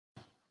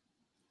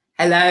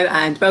Hello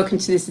and welcome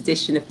to this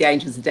edition of the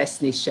Angels of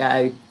Destiny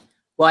show.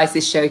 Why is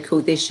this show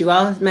called this, you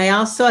may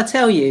ask? So I'll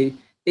tell you.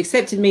 The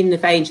accepted meaning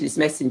of angel is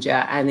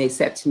messenger, and the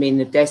accepted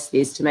meaning of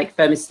destiny is to make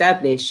firm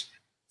establish.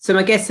 So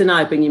my guests and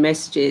I bring you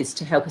messages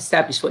to help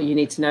establish what you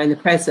need to know in the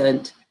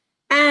present.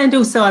 And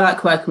also I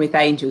like working with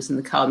angels and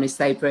the calmness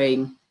they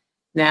bring.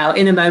 Now,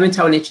 in a moment,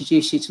 I want to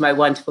introduce you to my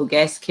wonderful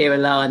guest, Keira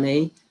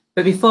Lani.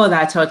 But before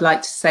that, I'd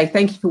like to say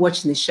thank you for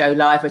watching this show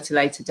live or at a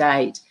later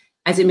date,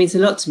 as it means a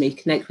lot to me to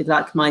connect with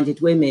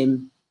like-minded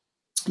women.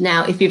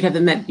 Now, if you've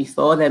never met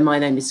before, then my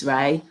name is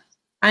Ray,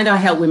 and I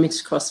help women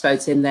to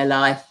crossroads in their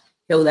life,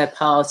 heal their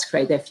past,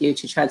 create their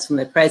future, transform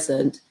their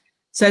present,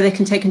 so they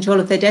can take control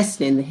of their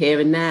destiny in the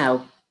here and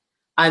now.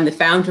 I'm the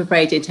founder of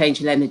Radiant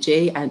Angel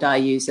Energy, and I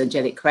use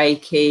Angelic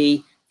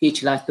Reiki,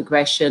 future life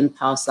progression,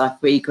 past life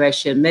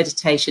regression,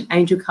 meditation,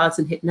 angel cards,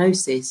 and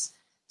hypnosis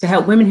to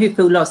help women who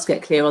feel lost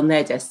get clear on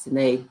their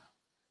destiny.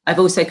 I've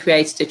also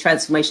created a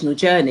transformational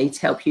journey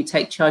to help you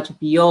take charge of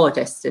your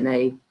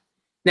destiny.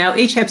 Now,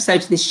 each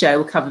episode of this show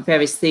will cover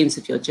various themes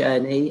of your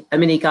journey, a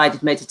mini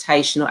guided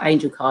meditation or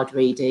angel card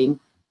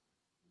reading,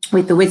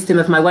 with the wisdom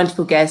of my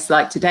wonderful guests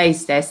like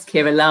today's guest,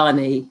 Keira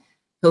Lani,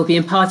 who will be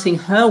imparting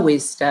her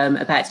wisdom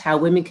about how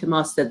women can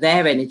master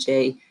their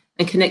energy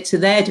and connect to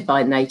their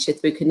divine nature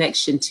through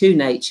connection to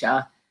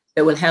nature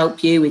that will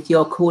help you with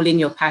your calling,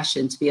 your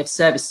passion to be of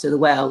service to the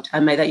world,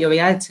 and make that your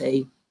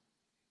reality.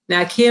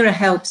 Now, Keira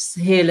helps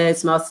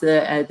healers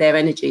master their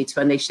energy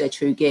to unleash their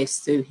true gifts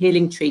through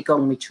healing tree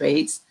gong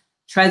retreats,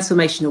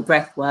 transformational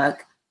breath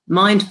work,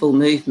 mindful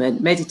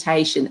movement,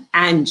 meditation,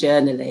 and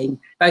journaling,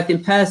 both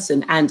in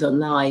person and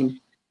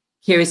online.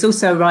 Keira is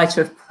also a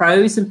writer of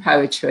prose and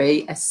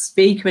poetry, a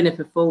speaker and a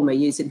performer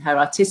using her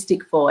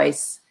artistic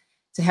voice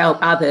to help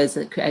others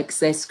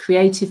access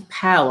creative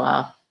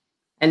power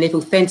and live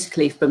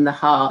authentically from the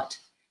heart.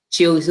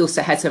 She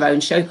also has her own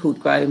show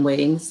called Growing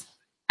Wings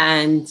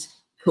and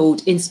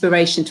called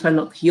Inspiration to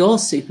Unlock Your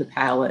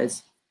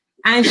Superpowers.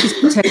 And she's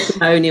got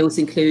testimonials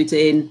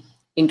including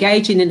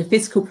engaging in a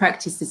physical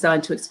practice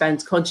designed to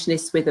expand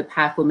consciousness with a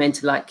powerful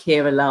mentor like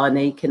Keira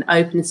Lani can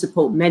open and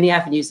support many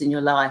avenues in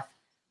your life,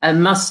 a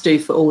must do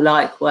for all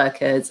light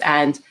workers.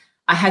 And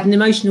I had an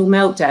emotional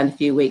meltdown a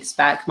few weeks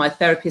back. My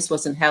therapist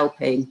wasn't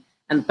helping,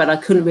 but I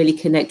couldn't really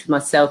connect with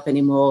myself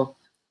anymore.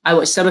 I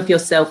watched some of your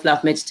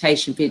self-love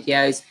meditation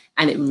videos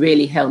and it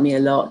really helped me a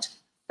lot.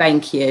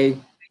 Thank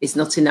you. It's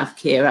not enough,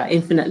 Keira.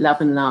 Infinite love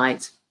and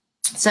light.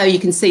 So you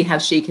can see how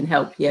she can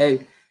help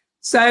you.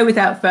 So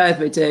without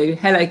further ado,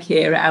 hello,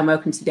 Keira, and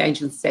welcome to the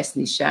Angels of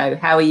Destiny show.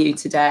 How are you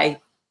today?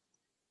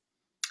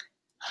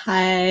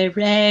 Hi,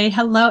 Ray.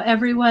 Hello,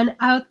 everyone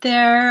out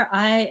there.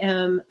 I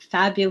am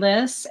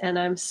fabulous, and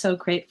I'm so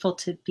grateful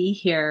to be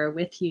here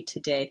with you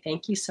today.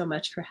 Thank you so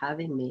much for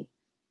having me.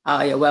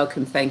 Oh, you're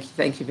welcome. Thank you.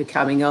 Thank you for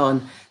coming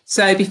on.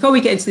 So before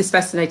we get into this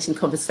fascinating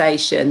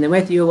conversation, then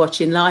whether you're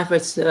watching live or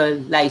at a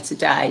later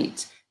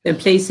date, then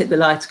please hit the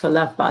like or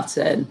love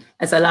button,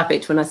 as I love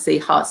it when I see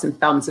hearts and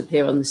thumbs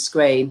appear on the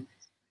screen.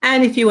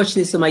 And if you're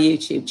watching this on my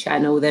YouTube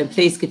channel, then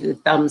please give it a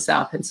thumbs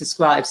up and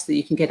subscribe so that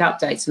you can get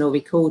updates on all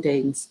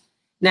recordings.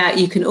 Now,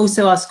 you can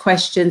also ask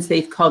questions,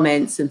 leave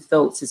comments and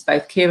thoughts, as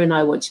both Keira and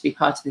I want to be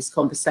part of this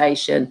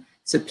conversation.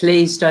 So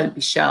please don't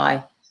be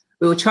shy.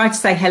 We will try to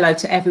say hello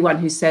to everyone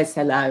who says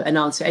hello and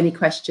answer any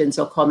questions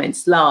or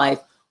comments live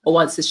or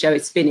once the show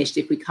is finished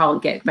if we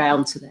can't get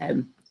round to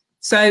them.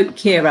 So,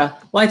 Keira,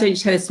 why don't you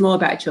tell us more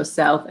about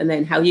yourself and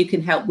then how you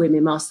can help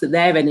women master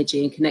their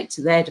energy and connect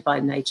to their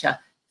divine nature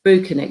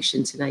through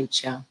connection to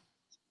nature?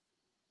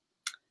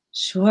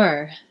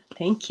 Sure.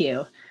 Thank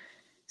you.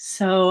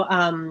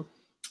 So,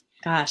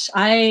 gosh,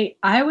 I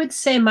would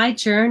say my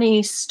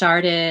journey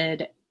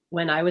started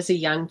when I was a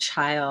young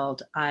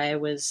child. I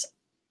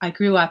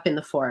grew up in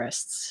the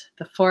forests.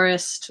 The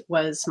forest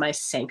was my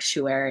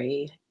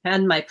sanctuary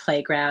and my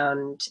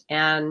playground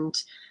and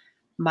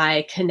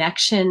my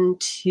connection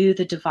to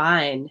the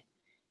divine.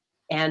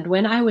 And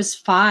when I was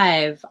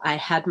 5, I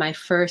had my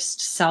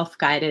first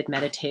self-guided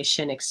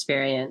meditation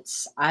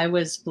experience. I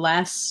was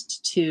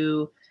blessed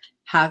to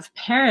have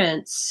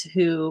parents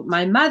who,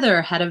 my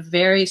mother had a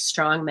very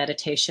strong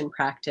meditation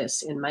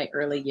practice in my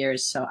early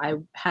years. So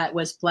I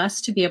was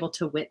blessed to be able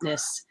to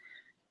witness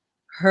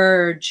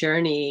her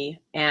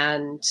journey.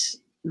 And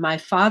my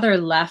father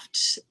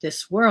left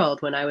this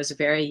world when I was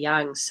very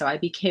young. So I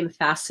became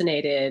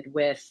fascinated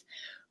with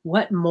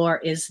what more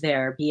is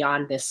there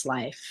beyond this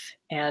life?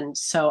 And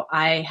so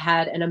I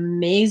had an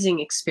amazing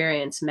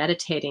experience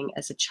meditating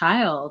as a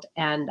child,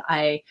 and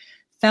I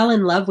fell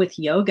in love with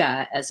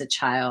yoga as a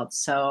child.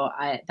 So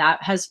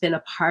that has been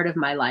a part of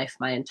my life,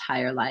 my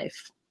entire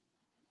life.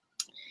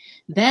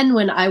 Then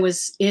when I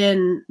was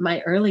in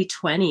my early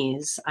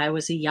 20s, I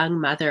was a young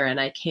mother and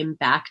I came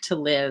back to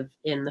live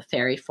in the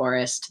fairy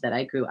forest that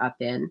I grew up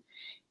in.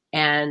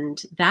 And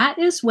that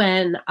is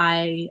when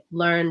I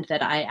learned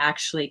that I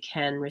actually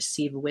can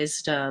receive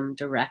wisdom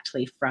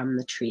directly from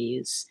the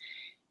trees.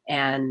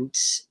 And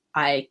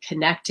I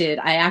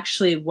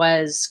actually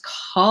was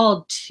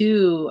called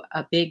to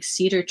a big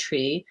cedar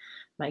tree.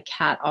 my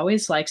cat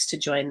always likes to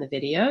join the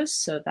videos,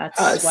 so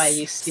that's why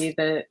you see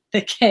the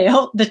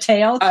tail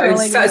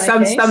curling in my face.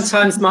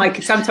 Sometimes my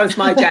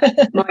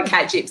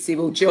cat Gypsy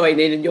will join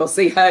in, and you'll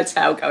see her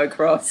tail go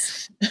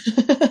across.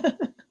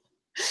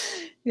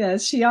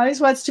 Yes, she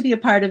always wants to be a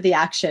part of the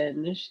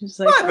action. She's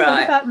like, oh,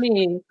 what about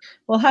me?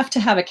 We'll have to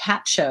have a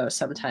cat show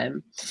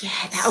sometime. Yeah,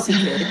 that'll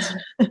be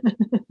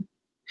good.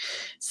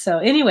 So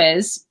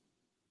anyways,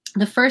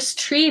 the first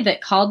tree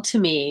that called to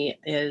me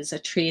is a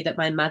tree that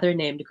my mother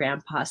named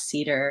Grandpa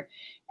Cedar,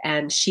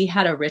 and she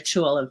had a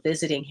ritual of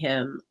visiting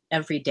him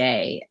every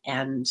day.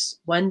 And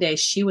one day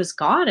she was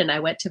gone, and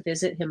I went to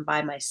visit him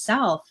by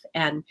myself,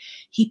 and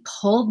he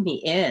pulled me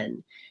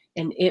in.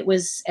 And it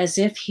was as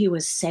if he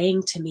was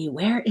saying to me,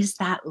 where is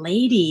that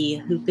lady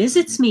who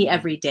visits me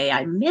every day?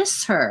 I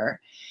miss her.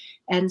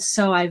 And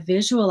so I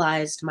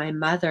visualized my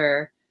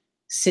mother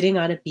sitting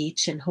on a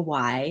beach in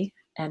Hawaii.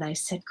 And I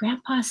said,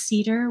 Grandpa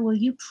Cedar, will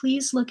you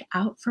please look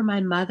out for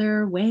my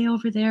mother way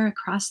over there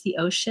across the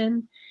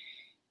ocean?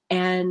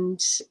 And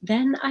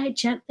then I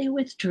gently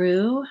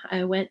withdrew.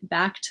 I went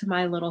back to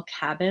my little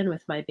cabin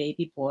with my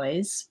baby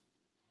boys.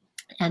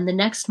 And the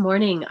next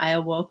morning I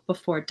awoke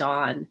before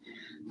dawn.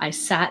 I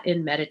sat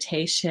in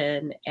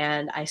meditation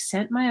and I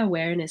sent my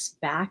awareness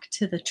back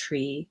to the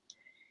tree.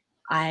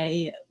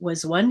 I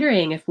was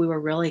wondering if we were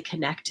really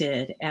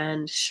connected.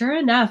 And sure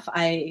enough,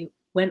 I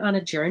went on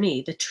a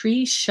journey. The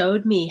tree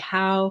showed me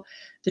how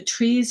the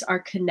trees are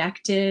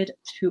connected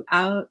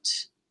throughout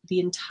the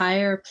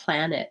entire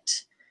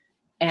planet.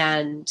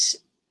 And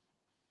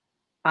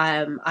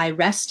I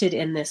rested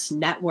in this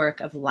network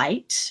of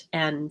light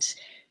and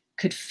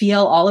could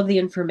feel all of the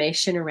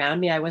information around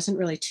me. I wasn't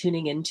really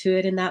tuning into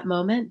it in that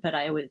moment, but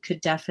I could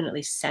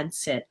definitely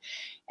sense it.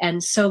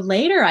 And so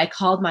later I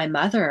called my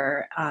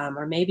mother,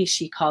 or maybe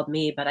she called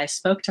me, but I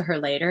spoke to her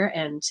later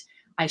and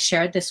I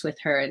shared this with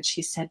her. And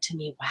she said to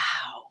me,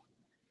 wow,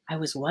 I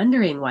was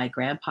wondering why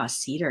Grandpa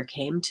Cedar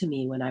came to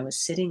me when I was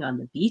sitting on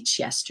the beach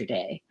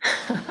yesterday.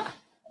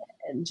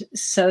 And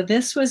so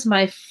this was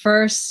my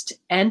first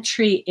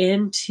entry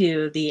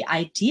into the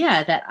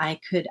idea that I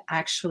could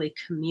actually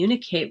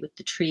communicate with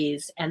the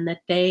trees and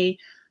that they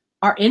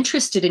are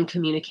interested in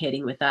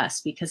communicating with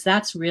us, because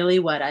that's really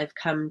what I've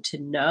come to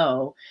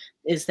know,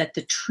 is that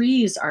the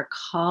trees are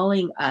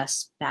calling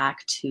us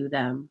back to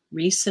them.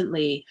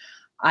 Recently,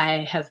 I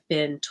have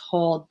been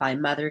told by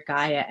Mother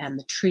Gaia and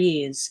the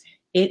trees,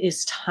 it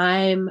is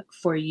time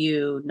for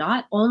you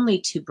not only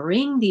to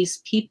bring these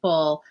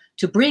people,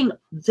 to bring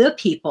the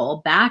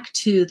people back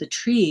to the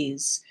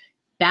trees,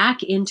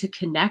 back into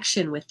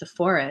connection with the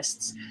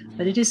forests,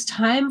 but it is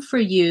time for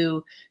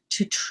you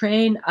to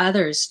train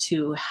others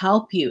to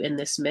help you in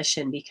this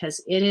mission,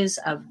 because it is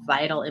of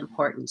vital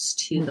importance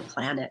to the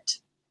planet.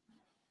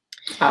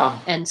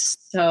 Oh. And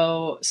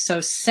so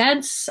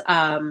since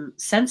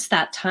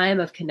that time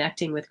of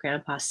connecting with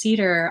Grandpa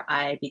Cedar,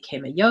 I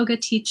became a yoga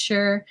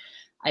teacher,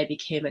 I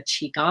became a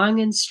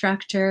Qigong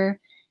instructor,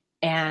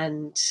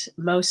 and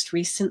most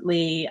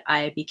recently,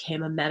 I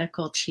became a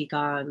medical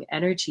Qigong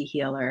energy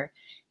healer.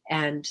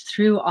 And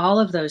through all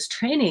of those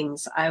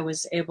trainings, I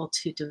was able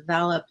to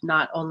develop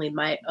not only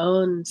my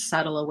own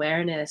subtle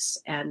awareness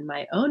and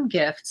my own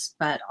gifts,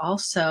 but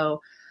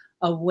also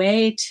a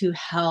way to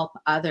help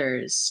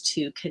others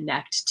to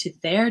connect to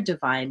their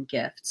divine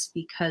gifts,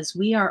 because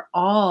we are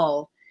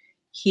all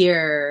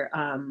here.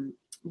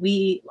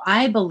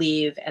 I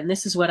believe, and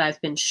this is what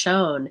I've been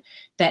shown,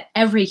 that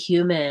every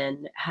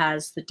human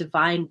has the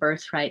divine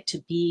birthright to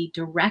be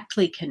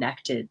directly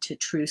connected to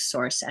true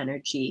source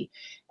energy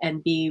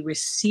and be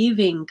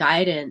receiving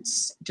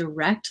guidance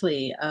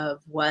directly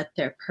of what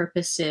their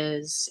purpose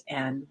is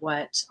and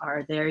what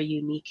are their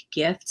unique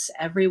gifts.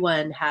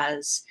 Everyone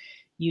has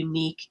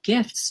unique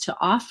gifts to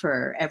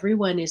offer.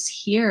 Everyone is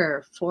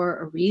here for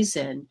a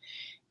reason.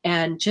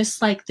 And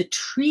just like the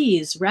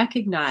trees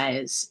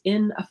recognize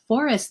in a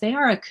forest, they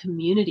are a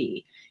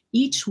community.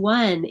 Each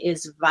one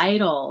is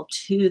vital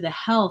to the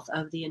health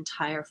of the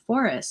entire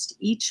forest.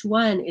 Each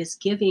one is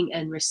giving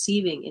and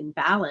receiving in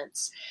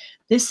balance.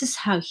 This is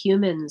how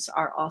humans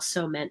are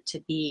also meant to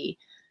be,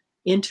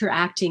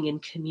 interacting in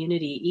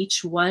community,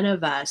 each one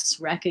of us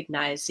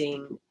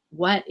recognizing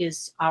what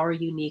is our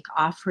unique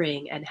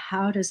offering and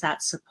how does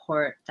that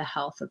support the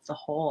health of the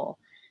whole.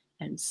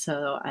 And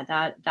so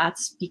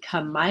that's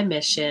become my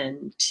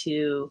mission,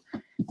 to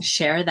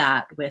share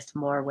that with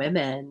more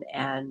women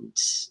and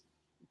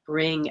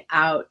bring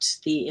out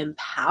the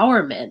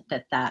empowerment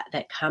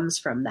that comes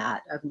from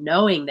that, of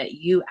knowing that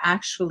you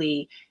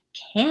actually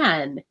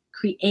can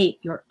create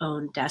your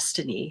own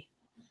destiny.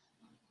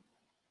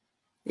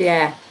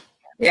 Yeah.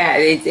 Yeah,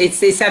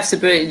 it's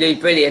absolutely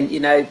brilliant. You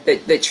know,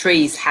 the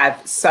trees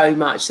have so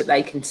much that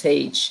they can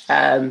teach.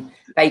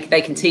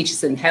 They can teach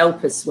us and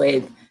help us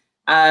with.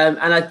 And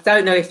I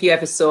don't know if you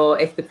ever saw,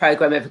 if the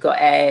program ever got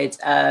aired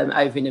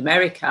over in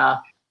America,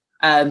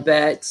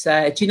 but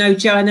do you know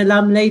Joanna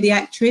Lumley, the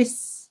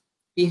actress?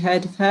 Have you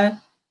heard of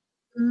her?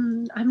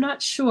 I'm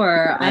not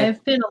sure. No.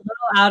 I've been a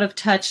little out of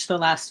touch the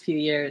last few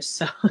years.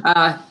 So,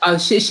 Oh,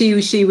 so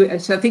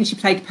I think she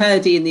played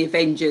Purdy in the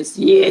Avengers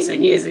years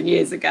and years and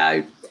years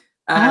ago.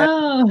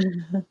 oh,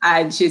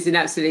 And she's an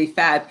absolutely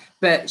fab.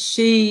 But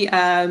she,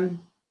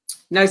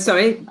 no,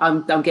 sorry,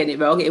 I'm getting it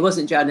wrong. It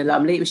wasn't Joanna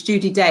Lumley. It was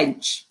Judi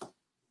Dench.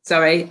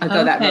 Sorry, I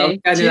got that wrong.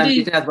 Joanna Lumley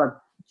did another one.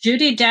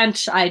 Judi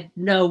Dench, I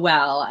know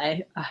well.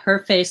 Her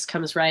face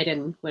comes right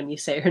in when you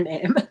say her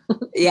name.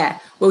 Yeah,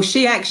 well,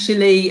 she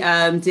actually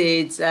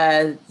did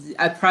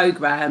a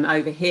program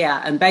over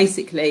here, and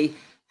basically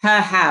her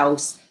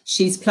house,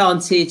 she's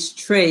planted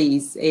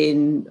trees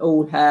in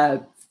all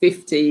her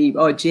 50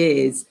 odd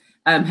years.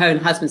 Her and her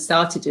husband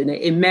started doing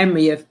it in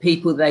memory of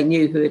people they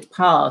knew who had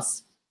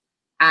passed.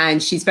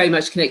 And she's very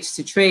much connected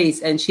to trees.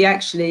 And she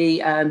actually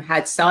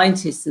had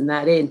scientists and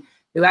that in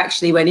who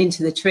actually went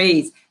into the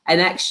trees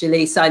and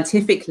actually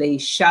scientifically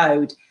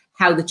showed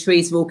how the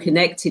trees were all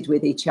connected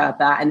with each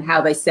other and how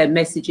they send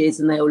messages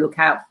and they all look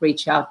out for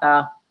each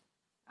other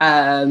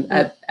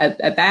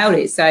about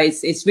it. So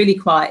it's really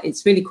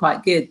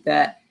quite good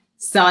that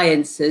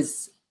science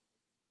has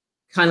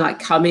kind of like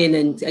come in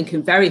and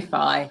can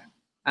verify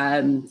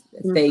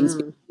things.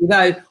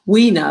 Though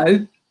we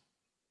know,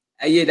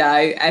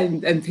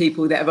 and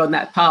people that are on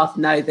that path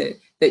know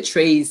that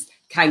trees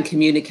can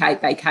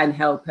communicate, they can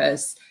help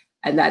us,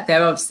 and that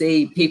there are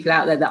obviously people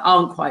out there that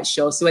aren't quite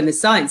sure. So when the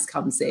science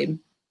comes in,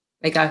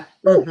 they go,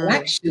 oh,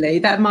 actually,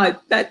 that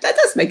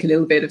does make a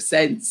little bit of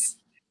sense.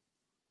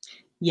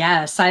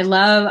 Yes, I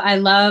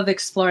love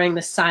exploring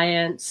the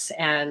science,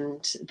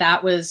 and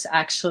that was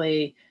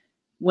actually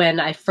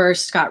when I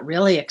first got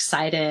really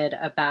excited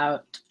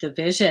about the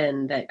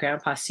vision that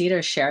Grandpa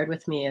Cedar shared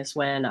with me, is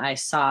when I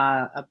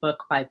saw a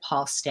book by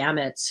Paul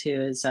Stamets,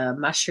 who is a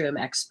mushroom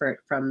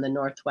expert from the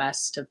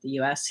Northwest of the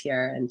US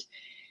here. And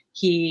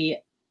he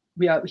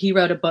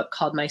wrote a book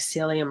called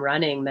Mycelium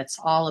Running that's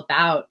all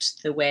about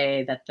the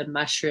way that the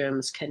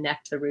mushrooms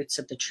connect the roots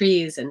of the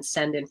trees and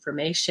send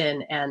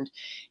information. And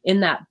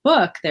in that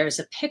book, there's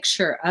a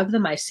picture of the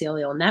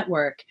mycelial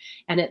network,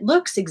 and it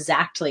looks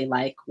exactly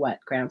like what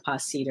Grandpa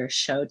Cedar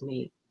showed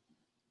me.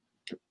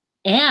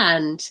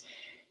 And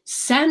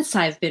since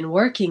I've been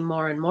working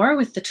more and more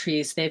with the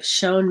trees, they've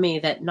shown me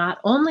that not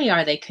only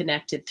are they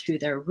connected through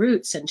their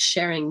roots and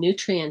sharing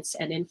nutrients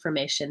and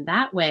information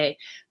that way,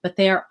 but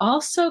they are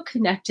also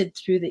connected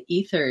through the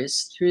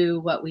ethers,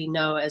 through what we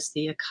know as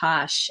the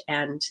Akash,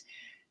 and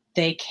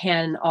they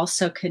can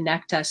also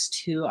connect us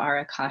to our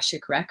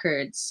Akashic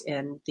records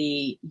and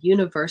the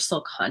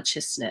universal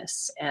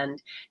consciousness.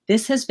 And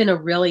this has been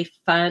a really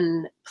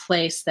fun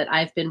place that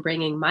I've been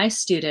bringing my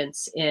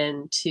students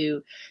in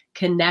to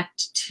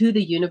connect to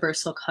the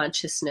universal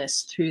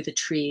consciousness through the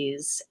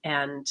trees.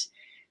 And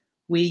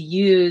we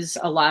use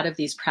a lot of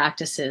these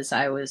practices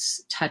I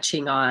was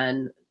touching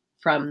on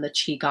from the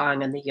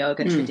Qigong and the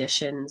yoga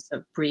traditions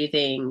of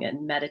breathing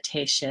and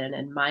meditation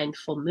and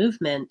mindful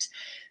movement,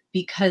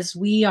 because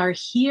we are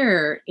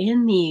here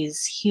in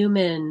these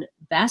human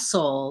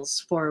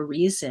vessels for a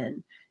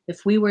reason.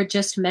 If we were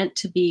just meant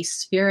to be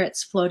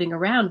spirits floating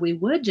around, we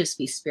would just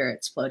be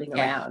spirits floating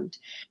around.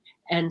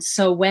 And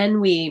so when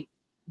we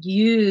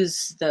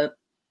use the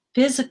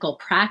physical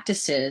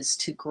practices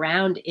to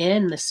ground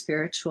in the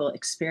spiritual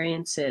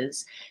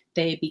experiences,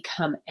 they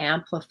become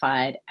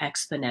amplified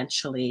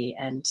exponentially.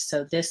 And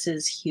so this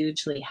is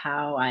hugely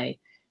how I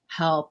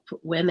help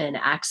women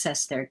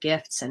access their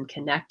gifts and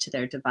connect to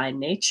their divine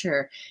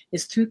nature,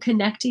 is through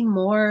connecting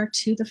more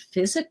to the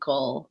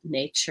physical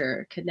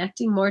nature,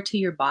 connecting more to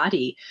your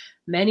body.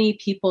 Many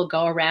people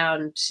go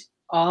around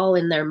all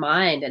in their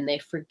mind and they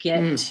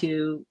forget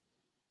to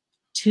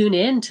tune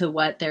in to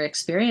what they're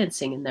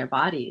experiencing in their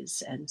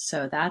bodies. And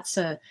so that's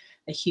a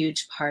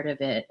huge part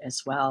of it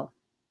as well.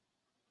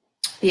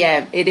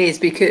 Yeah, it is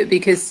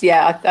because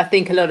I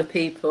think a lot of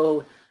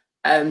people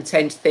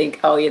tend to think,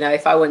 oh,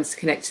 if I want to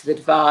connect to the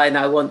divine,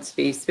 I want to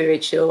be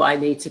spiritual, I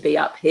need to be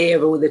up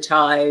here all the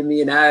time,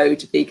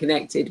 to be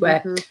connected,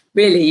 where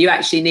really you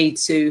actually need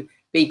to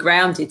be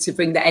grounded to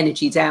bring the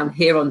energy down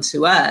here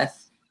onto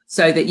earth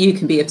so that you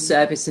can be of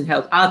service and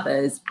help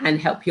others and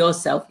help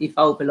yourself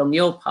evolve along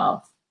your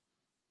path.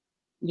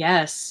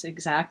 Yes,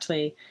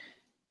 exactly.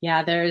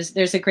 Yeah, there's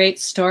a great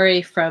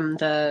story from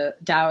the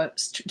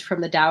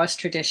Taoist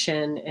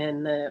tradition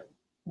in the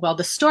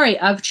story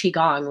of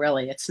Qigong,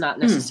 really. It's not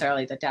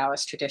necessarily the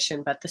Taoist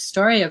tradition, but the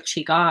story of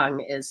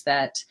Qigong is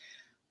that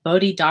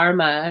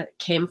Bodhidharma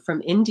came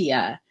from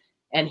India,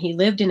 and he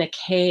lived in a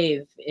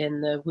cave in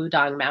the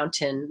Wudang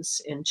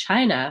Mountains in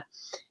China.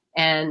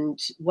 And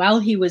while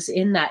he was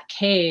in that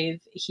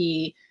cave,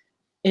 he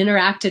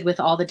interacted with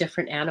all the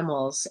different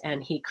animals,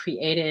 and he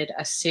created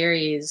a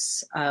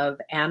series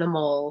of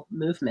animal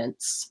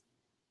movements.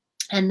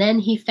 And then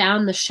he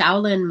found the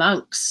Shaolin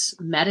monks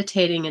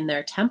meditating in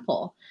their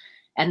temple,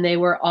 and they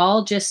were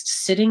all just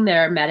sitting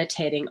there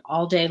meditating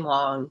all day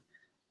long,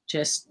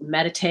 just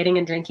meditating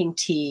and drinking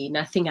tea,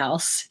 nothing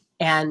else.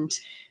 And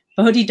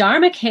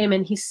Bodhidharma came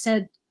and he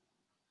said,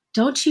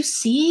 don't you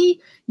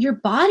see? Your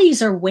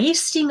bodies are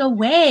wasting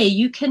away.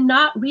 You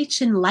cannot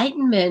reach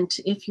enlightenment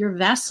if your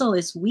vessel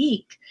is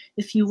weak.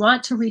 If you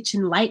want to reach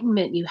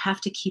enlightenment, you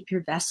have to keep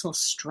your vessel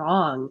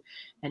strong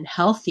and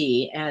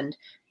healthy. And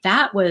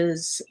that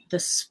was the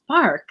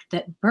spark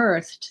that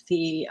birthed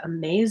the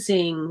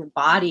amazing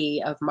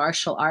body of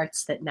martial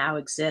arts that now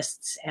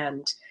exists.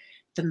 And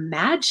the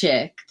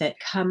magic that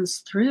comes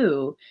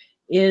through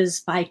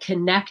is by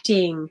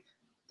connecting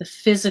the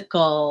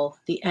physical,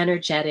 the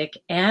energetic,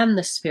 and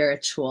the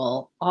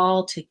spiritual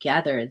all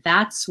together.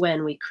 That's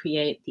when we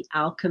create the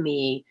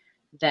alchemy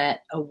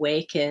that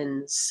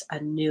awakens a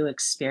new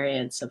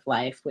experience of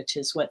life, which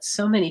is what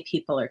so many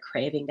people are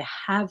craving, to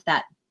have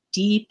that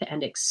deep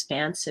and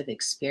expansive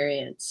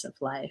experience of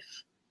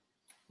life.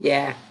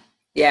 Yeah.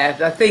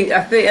 I think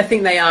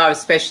they are,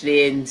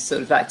 especially in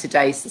sort of like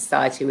today's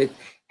society with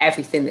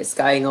everything that's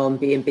going on,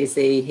 being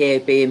busy here,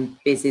 being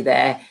busy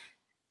there.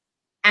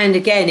 And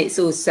again, it's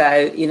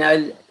also, you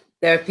know,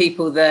 there are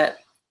people that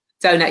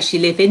don't actually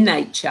live in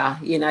nature.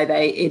 You know,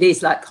 it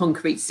is like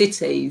concrete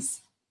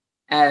cities.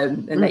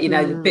 And that, you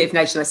know, the bit of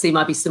nature I see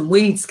might be some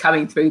weeds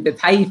coming through the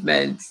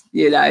pavement.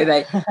 You know,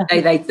 they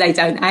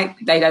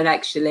don't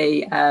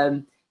actually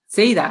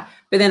see that.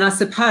 But then I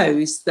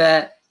suppose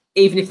that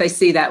even if they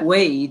see that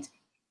weed,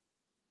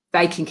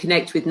 they can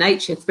connect with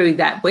nature through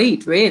that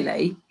weed,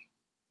 really.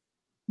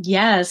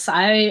 Yes,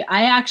 I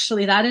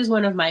actually, that is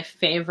one of my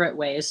favorite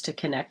ways to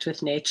connect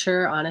with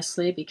nature,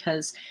 honestly,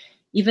 because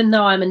even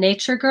though I'm a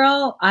nature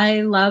girl,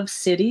 I love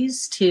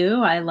cities too.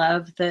 I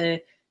love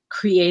the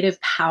creative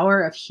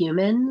power of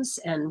humans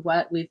and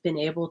what we've been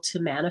able to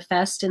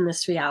manifest in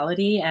this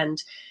reality.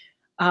 And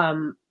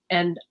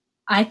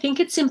I think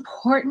it's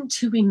important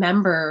to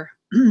remember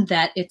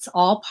that it's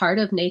all part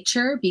of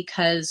nature,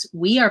 because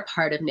we are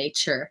part of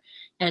nature.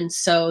 And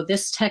so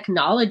this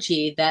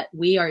technology that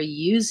we are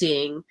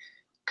using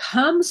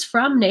comes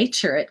from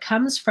nature. It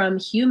comes from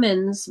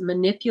humans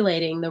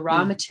manipulating the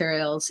raw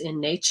materials in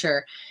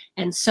nature.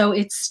 And so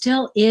it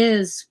still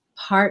is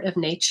part of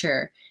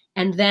nature.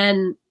 And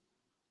then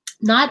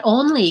not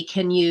only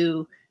can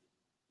you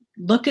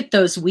look at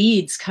those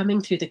weeds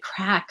coming through the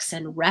cracks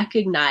and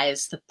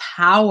recognize the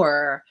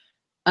power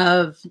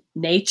of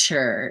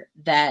nature,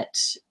 that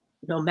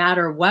no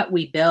matter what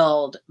we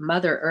build,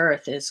 Mother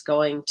Earth is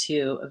going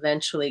to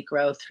eventually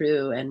grow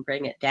through and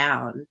bring it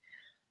down.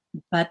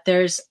 But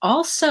there's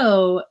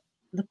also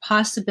the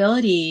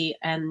possibility,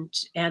 and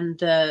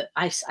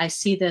I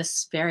see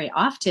this very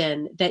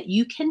often, that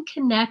you can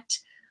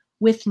connect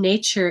with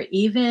nature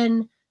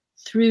even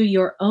through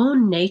your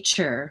own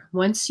nature.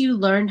 Once you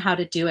learn how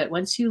to do it,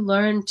 once you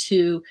learn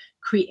to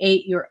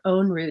create your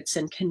own roots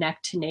and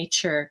connect to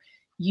nature,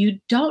 you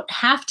don't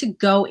have to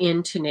go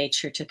into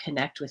nature to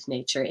connect with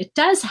nature. It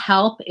does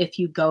help if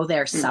you go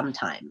there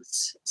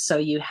sometimes, so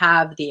you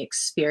have the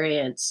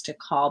experience to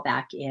call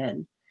back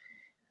in.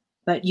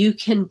 But you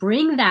can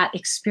bring that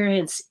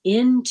experience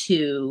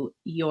into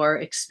your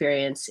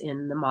experience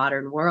in the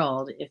modern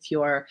world. If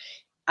you're,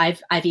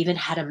 I've even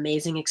had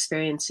amazing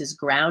experiences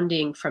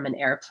grounding from an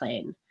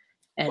airplane.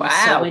 And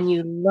so when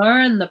you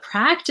learn the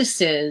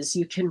practices,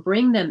 you can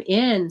bring them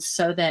in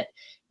so that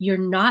you're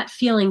not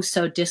feeling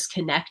so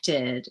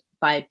disconnected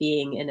by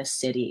being in a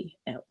city,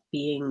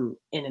 being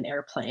in an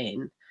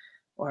airplane,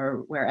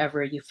 or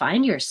wherever you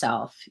find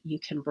yourself. You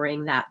can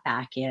bring that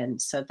back in.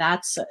 So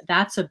that's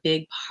a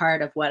big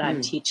part of what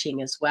I'm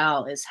teaching as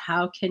well, is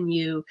how can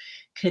you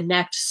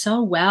connect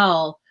so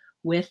well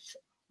with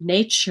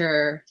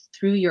nature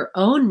through your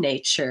own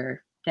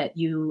nature that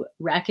you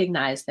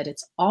recognize that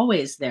it's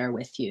always there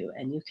with you,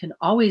 and you can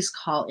always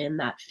call in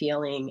that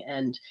feeling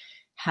and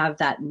have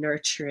that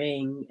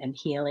nurturing and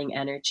healing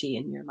energy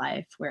in your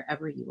life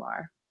wherever you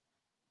are.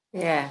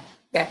 Yeah.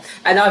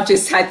 And I've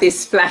just had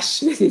this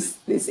flash,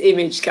 this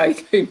image going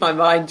through my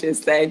mind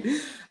just then,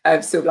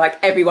 of sort of like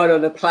everyone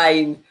on a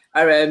plane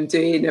are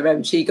doing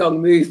qigong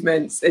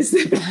movements as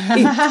they're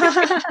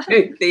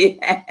through the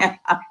air.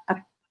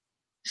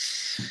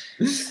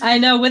 I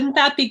know, wouldn't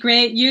that be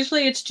great?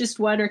 Usually it's just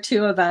one or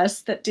two of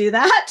us that do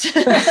that.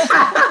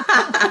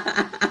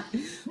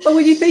 Well,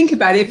 when you think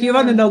about it, if you're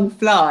on a long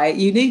flight,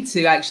 you need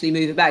to actually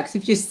move about, because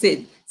if you just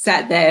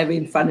sat there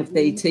in front of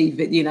the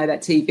TV, you know,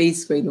 that TV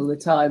screen all the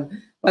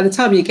time, by the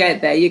time you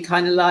get there, you're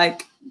kind of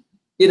like,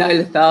 you know,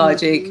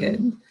 lethargic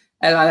and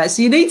like that.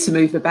 So you need to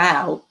move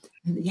about.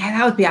 Yeah,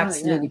 that would be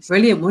absolutely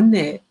brilliant, wouldn't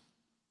it?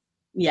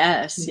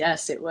 Yes,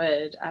 it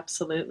would.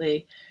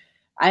 Absolutely.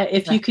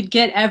 If you could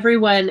get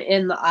everyone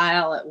in the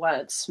aisle at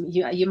once,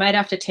 you might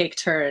have to take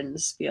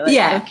turns. Be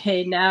like,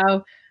 okay,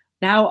 now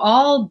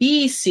all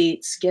B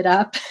seats get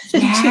up.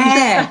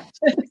 Yeah.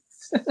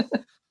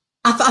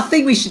 I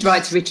think we should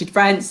write to Richard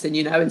Branson,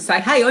 you know, and say,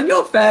 hey, on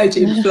your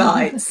Virgin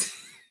flights.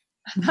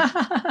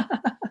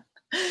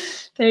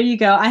 There you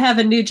go. I have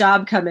a new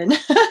job coming.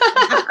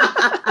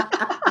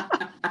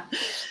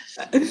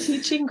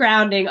 Teaching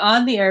grounding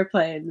on the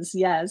airplanes.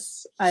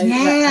 Yes.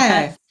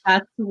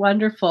 That's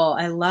wonderful.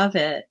 I love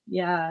it.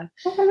 Yeah.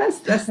 Well,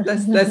 that's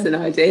an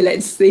idea.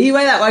 Let's see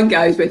where that one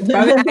goes. We're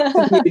throwing it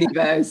out to the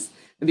universe.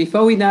 And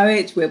before we know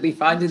it, we'll be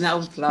finding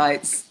our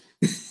flights.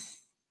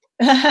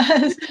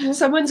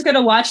 Someone's going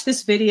to watch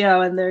this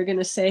video and they're going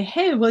to say,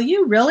 hey, will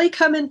you really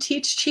come and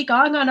teach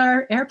Qigong on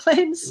our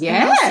airplanes?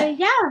 Yeah. And I'll say,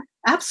 yeah,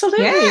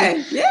 absolutely.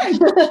 Yeah.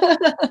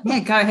 Yeah,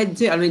 go ahead and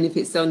do it. I mean, if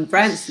it's on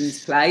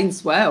Branson's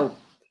planes, well.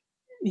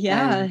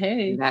 Yeah,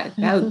 hey.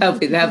 That'll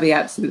be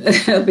absolutely,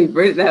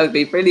 that would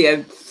be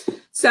brilliant.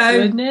 So,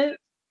 wouldn't it?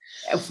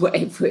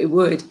 It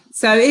would.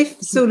 So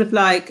if sort of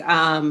like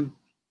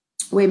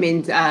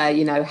women,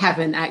 you know,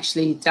 haven't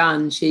actually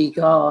done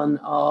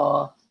Qigong,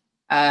 or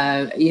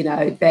you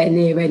know, they're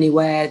near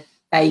anywhere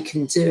they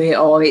can do it,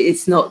 or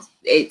it's not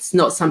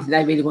something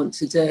they really want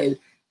to do,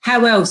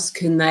 how else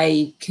can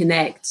they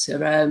connect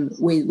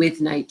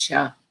with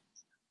nature?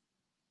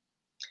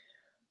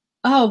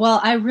 Oh, well,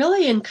 I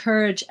really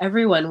encourage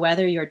everyone,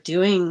 whether you're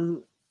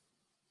doing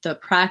the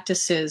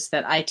practices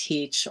that I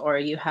teach or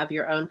you have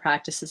your own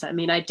practices. I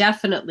mean, I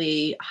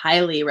definitely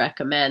highly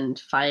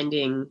recommend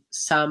finding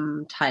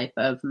some type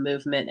of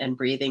movement and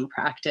breathing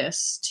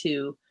practice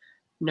to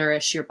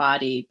nourish your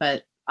body.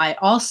 But I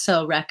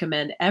also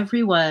recommend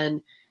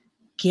everyone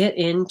get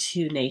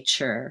into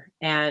nature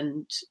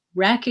and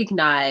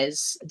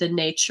recognize the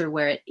nature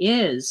where it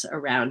is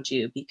around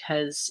you,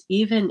 because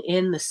even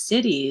in the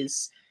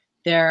cities,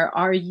 there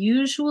are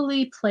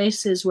usually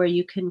places where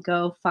you can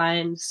go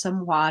find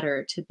some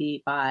water to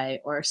be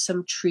by, or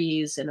some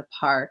trees in a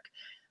park.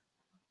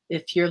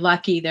 If you're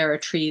lucky, there are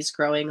trees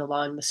growing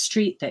along the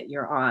street that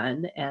you're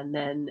on.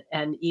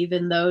 And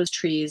even those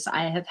trees,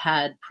 I have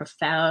had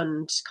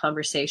profound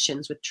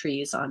conversations with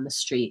trees on the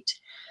street.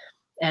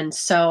 And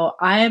so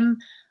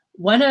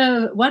one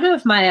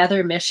of my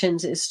other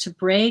missions is to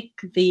break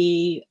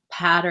the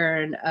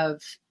pattern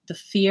of the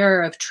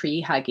fear of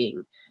tree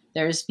hugging.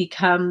 There's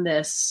become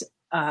this,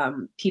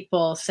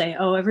 people say,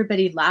 oh,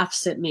 everybody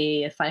laughs at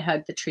me if I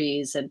hug the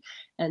trees.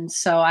 And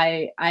so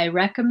I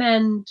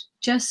recommend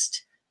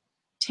just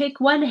take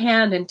one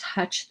hand and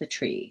touch the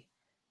tree,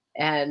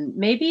 and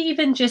maybe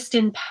even just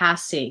in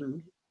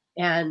passing,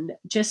 and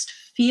just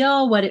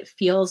feel what it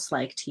feels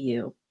like to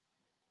you.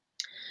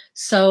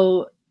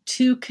 So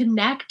to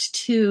connect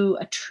to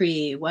a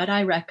tree, what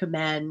I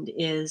recommend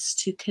is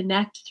to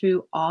connect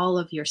through all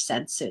of your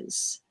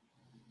senses.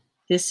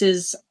 This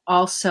is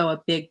also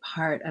a big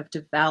part of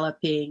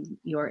developing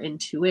your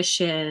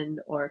intuition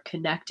or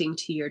connecting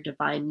to your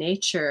divine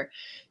nature,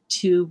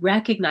 to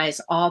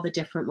recognize all the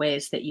different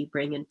ways that you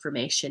bring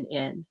information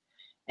in.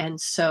 And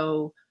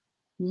so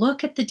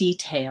look at the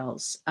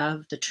details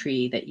of the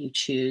tree that you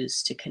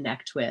choose to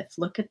connect with.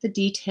 Look at the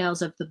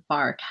details of the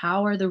bark.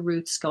 How are the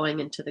roots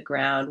going into the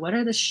ground? What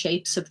are the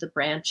shapes of the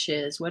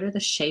branches? What are the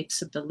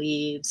shapes of the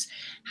leaves?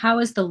 How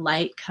is the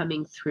light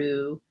coming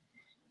through?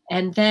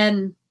 And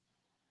then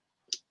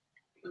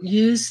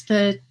use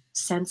the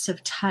sense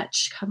of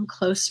touch. Come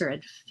closer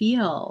and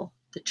feel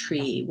the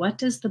tree. What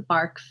does the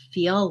bark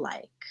feel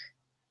like?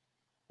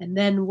 And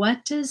then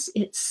what does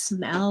it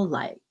smell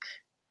like?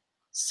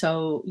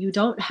 So you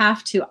don't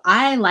have to,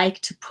 I like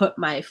to put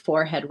my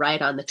forehead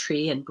right on the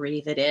tree and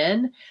breathe it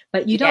in,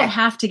 but you don't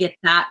have to get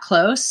that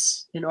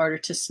close in order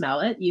to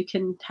smell it. You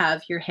can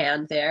have your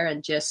hand there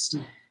and just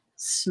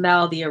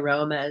smell the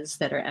aromas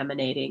that are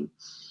emanating.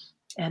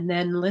 And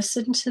then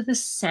listen to the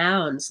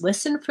sounds.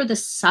 Listen for the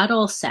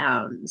subtle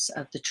sounds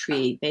of the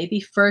tree. Maybe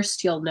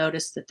first you'll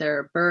notice that there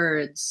are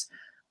birds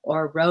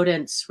or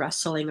rodents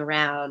rustling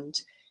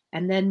around.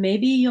 And then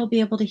maybe you'll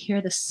be able to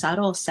hear the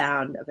subtle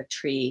sound of a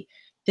tree.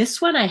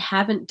 This one I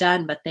haven't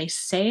done, but they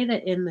say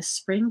that in the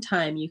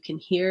springtime, you can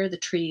hear the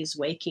trees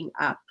waking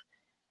up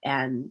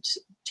and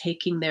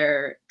taking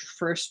their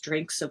first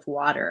drinks of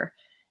water.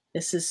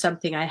 This is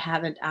something I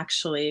haven't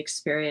actually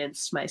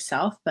experienced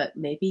myself, but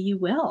maybe you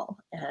will,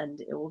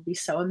 and it will be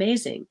so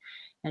amazing.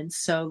 And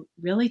so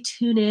really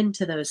tune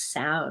into those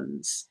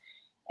sounds.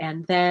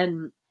 And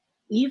then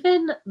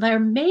there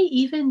may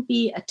even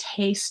be a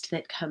taste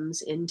that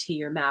comes into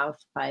your mouth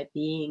by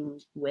being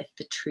with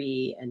the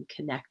tree and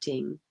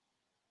connecting.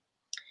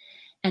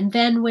 And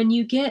then when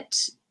you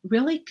get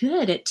really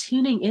good at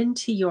tuning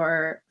into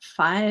your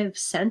 5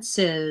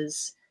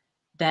 senses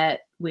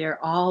that we're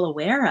all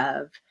aware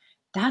of,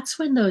 that's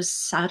when those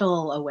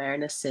subtle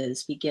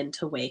awarenesses begin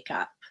to wake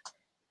up.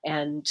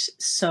 And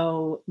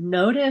so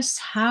notice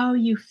how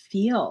you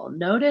feel.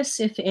 Notice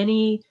if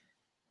any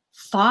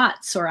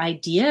thoughts or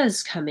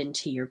ideas come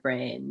into your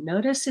brain.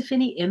 Notice if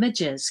any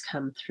images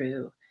come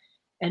through,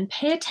 and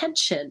pay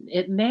attention.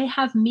 It may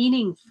have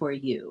meaning for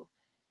you.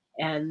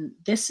 And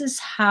this is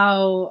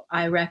how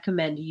I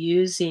recommend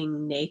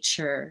using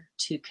nature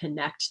to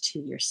connect to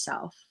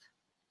yourself.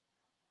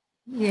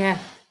 Yeah,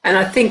 and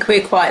I think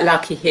we're quite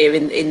lucky here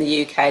in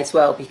the UK as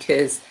well,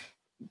 because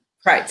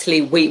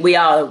practically we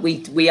are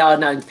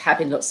known for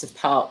having lots of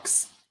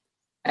parks.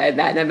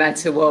 That no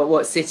matter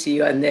what city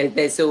you're in,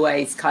 there's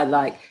always kind of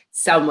like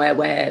somewhere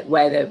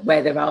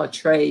where there are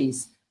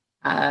trees.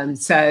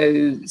 So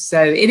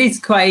it is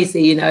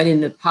crazy, you know. And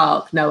in the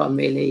park, no one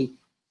really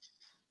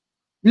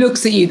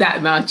looks at you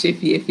that much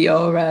if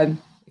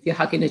if you're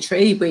hugging a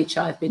tree, which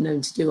I've been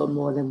known to do on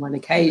more than one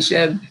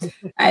occasion.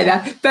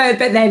 And, but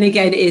then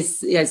again,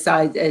 it's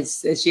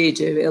as you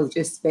do, it'll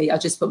just be, I'll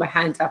just put my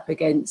hand up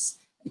against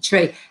a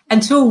tree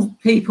until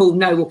people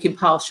know walking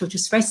past you're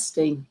just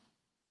resting,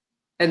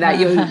 and that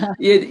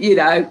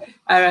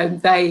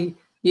they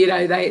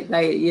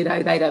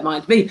don't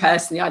mind. Me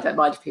personally, I don't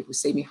mind if people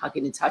see me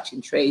hugging and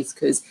touching trees,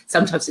 because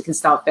sometimes it can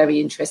start very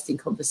interesting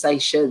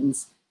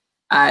conversations.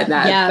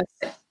 Yeah.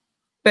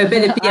 But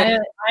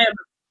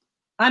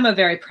I'm a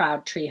very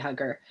proud tree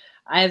hugger.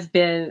 I've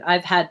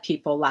had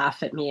people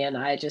laugh at me, and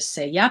I just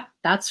say, yep,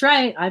 that's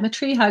right, I'm a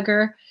tree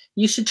hugger.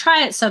 You should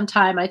try it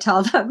sometime, I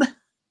tell them.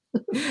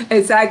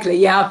 Exactly.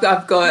 Yeah,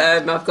 I've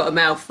got a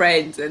male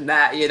friend, and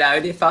that,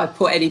 and if I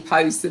put any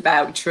posts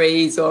about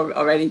trees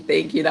or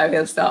anything,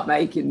 he'll start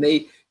making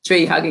the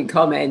tree hugging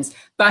comments.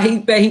 But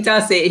he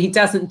does it. He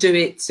doesn't do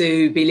it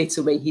to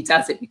belittle me. He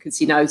does it because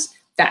he knows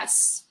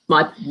that's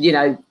my,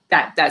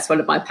 that's one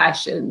of my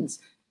passions.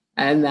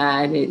 And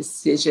then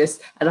it's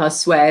just, and I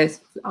swear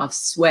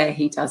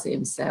he does it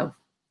himself.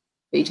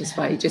 He just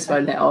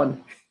won't let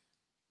on.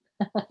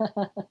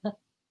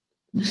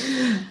 He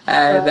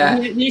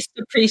at least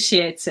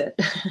appreciates it.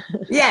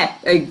 Yeah,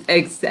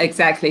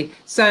 exactly.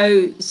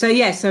 So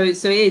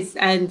it is.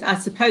 And I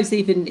suppose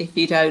even if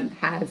you don't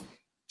have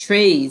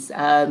trees,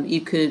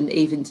 you can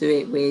even do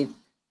it with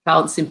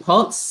plants in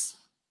pots.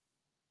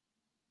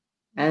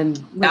 I'm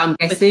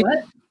guessing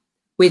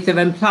with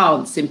the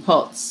plants in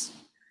pots.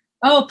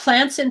 Oh,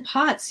 plants in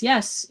pots.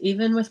 Yes.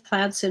 Even with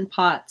plants in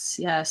pots.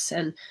 Yes.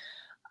 And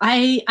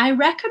I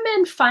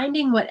recommend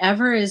finding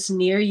whatever is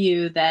near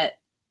you that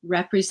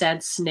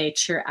represents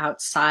nature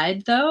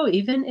outside, though,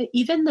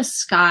 even the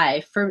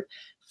sky.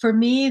 For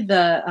me,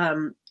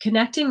 the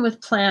connecting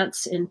with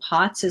plants in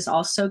pots is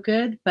also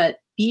good, but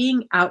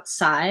being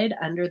outside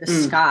under the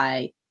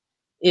sky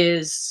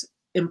is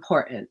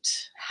important.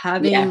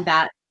 Having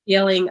that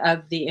feeling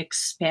of the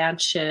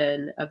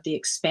expansion, of the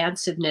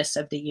expansiveness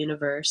of the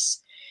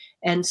universe.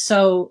 And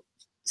so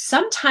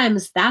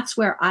sometimes that's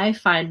where I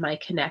find my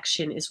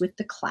connection, is with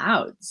the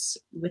clouds,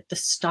 with the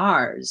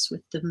stars,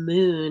 with the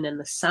moon and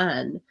the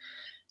sun.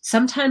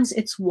 Sometimes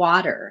it's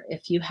water.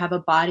 If you have a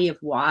body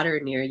of water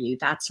near you,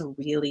 that's a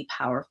really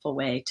powerful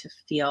way to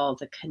feel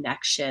the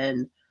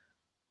connection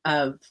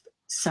of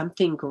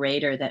something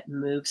greater that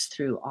moves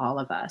through all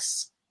of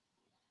us.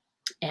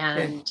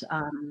 And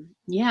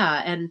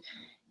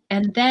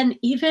and then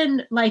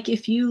even like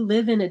if you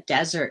live in a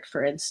desert,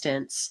 for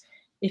instance,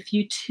 if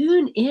you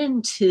tune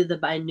into the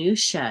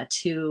minutia,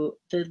 to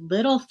the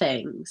little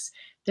things,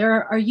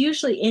 there are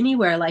usually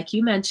anywhere, like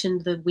you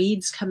mentioned, the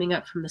weeds coming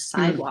up from the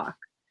sidewalk.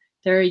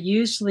 There are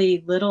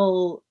usually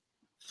little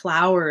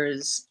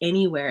flowers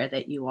anywhere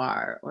that you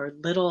are, or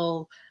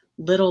little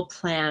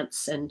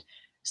plants. And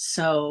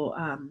so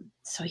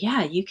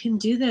yeah, you can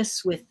do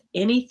this with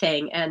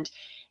anything. And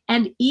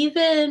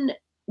even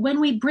when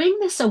we bring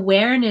this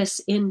awareness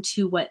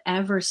into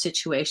whatever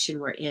situation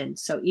we're in,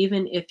 so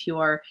even if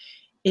you're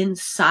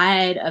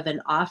inside of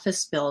an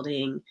office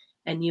building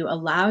and you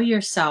allow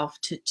yourself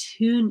to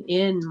tune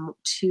in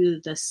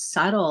to the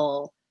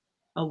subtle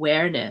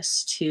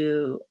awareness,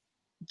 to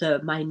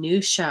the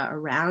minutia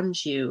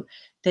around you,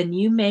 then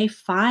you may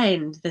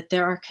find that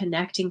there are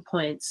connecting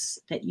points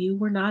that you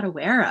were not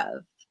aware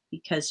of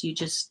because you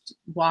just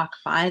walk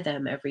by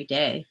them every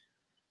day.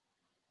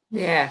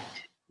 Yeah.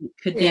 It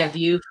could be a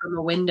view from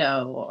a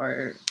window,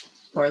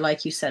 or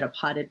like you said, a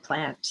potted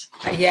plant.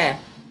 Yeah,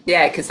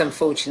 because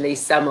unfortunately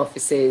some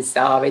offices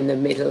are in the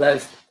middle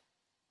of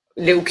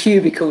little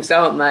cubicles,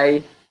 aren't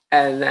they?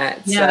 And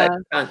that's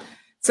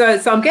so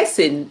I'm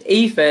guessing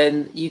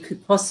even you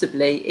could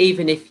possibly,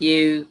 even if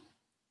you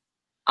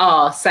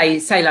are, say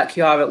like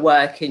you are at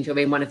work and you're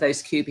in one of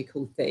those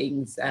cubicle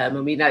things,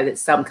 and we know that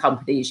some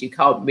companies you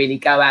can't really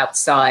go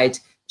outside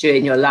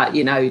during your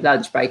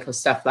lunch break or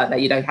stuff like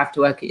that. You don't have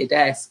to work at your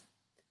desk.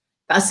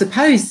 But I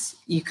suppose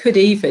you could,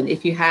 even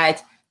if you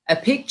had a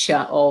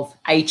picture of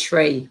a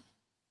tree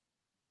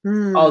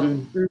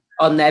on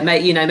there,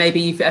 maybe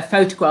you've a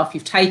photograph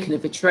you've taken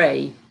of a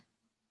tree,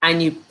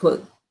 and you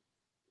put,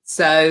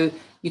 so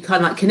you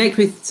kind of like connect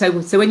with, so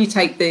when you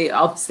take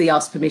obviously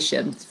ask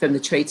permission from the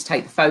tree to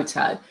take the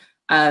photo,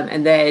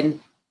 and then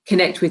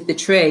connect with the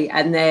tree,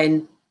 and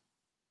then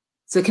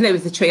so connect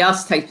with the tree,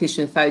 ask to take a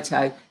picture and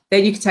photo,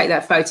 then you can take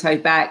that photo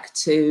back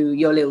to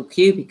your little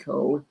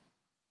cubicle.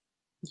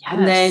 Yes.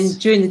 And then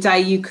during the day,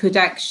 you could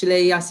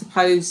actually, I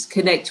suppose,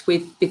 connect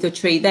with the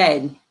tree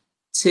then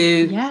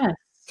to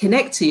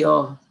connect to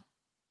your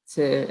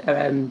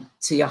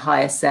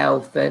higher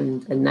self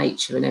and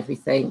nature and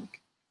everything.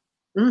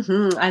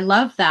 I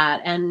love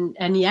that,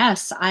 and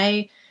yes,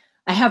 I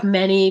have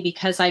many,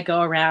 because I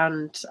go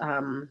around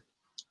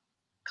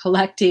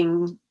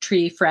collecting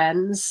tree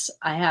friends.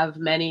 I have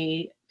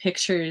many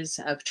pictures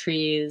of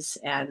trees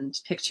and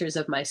pictures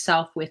of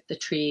myself with the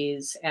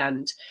trees,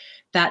 and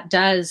that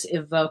does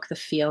evoke the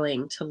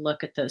feeling to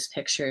look at those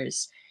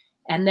pictures.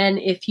 And then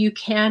if you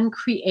can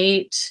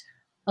create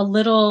a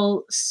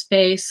little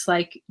space,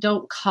 like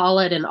don't call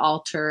it an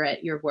altar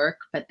at your work,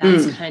 but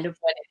that's kind of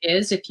what it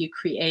is. If you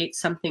create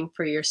something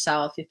for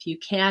yourself, if you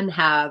can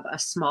have a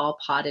small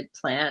potted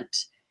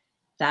plant,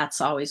 that's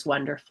always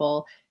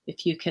wonderful.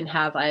 If you can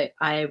have,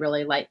 I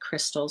really like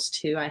crystals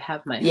too. I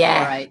have my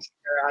fluorite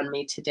here on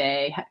me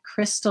today.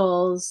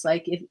 Crystals,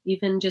 like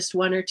even just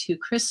 1 or 2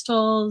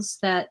 crystals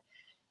that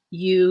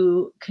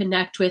you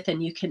connect with,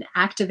 and you can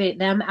activate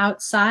them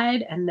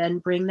outside and then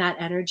bring that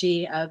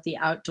energy of the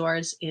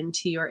outdoors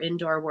into your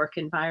indoor work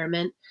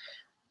environment.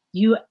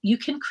 You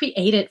can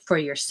create it for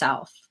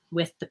yourself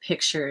with the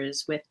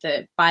pictures,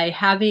 by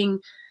having,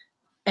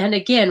 and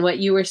again, what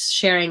you were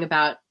sharing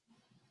about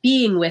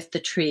being with the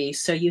tree.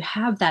 So you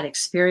have that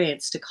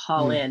experience to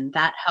call in.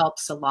 That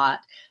helps a lot.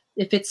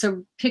 If it's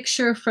a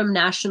picture from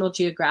National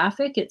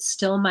Geographic, it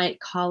still might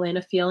call in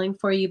a feeling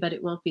for you, but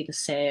it won't be the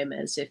same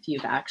as if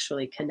you've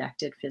actually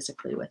connected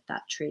physically with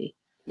that tree.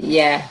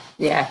 Yeah.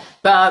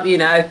 But, you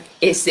know,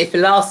 it's if a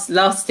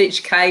last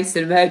ditch case,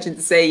 an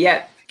emergency,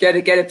 go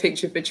to get a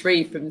picture of a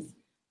tree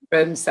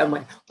from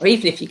somewhere. Or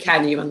even if you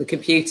can, you're on the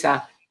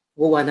computer,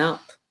 pull one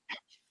up.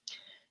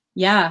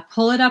 Yeah,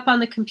 pull it up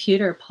on the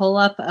computer. Pull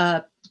up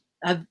a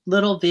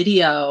little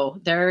video.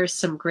 There are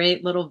some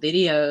great little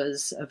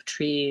videos of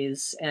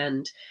trees,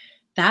 and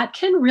that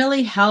can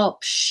really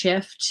help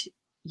shift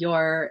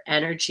your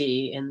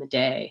energy in the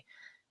day.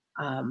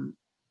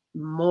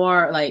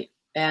 More like,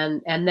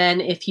 and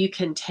then if you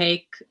can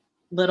take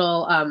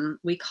little,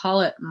 we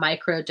call it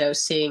micro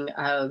dosing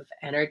of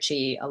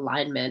energy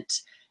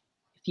alignment.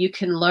 If you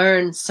can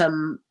learn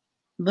some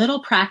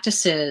little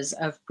practices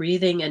of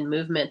breathing and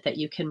movement that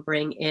you can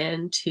bring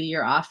into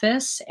your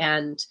office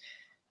and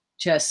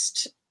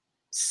just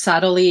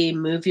subtly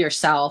move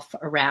yourself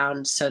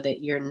around so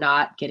that you're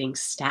not getting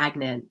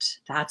stagnant,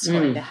 that's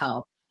going to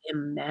help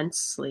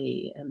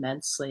immensely.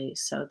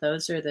 So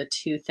those are the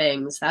 2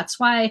 things. That's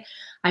why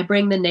I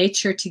bring the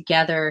nature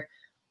together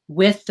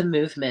with the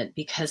movement,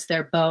 because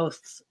they're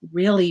both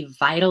really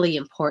vitally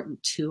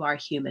important to our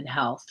human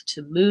health.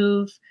 To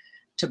move,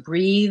 to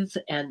breathe.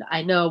 And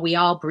I know we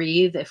all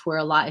breathe. If we're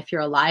alive, if you're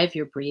alive,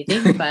 you're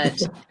breathing,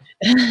 but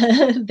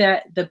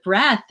the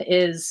breath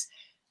is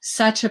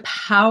such a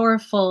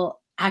powerful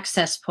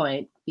access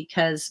point,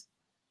 because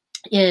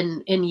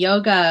in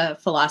yoga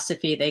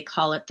philosophy, they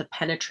call it the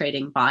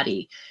penetrating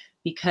body,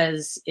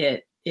 because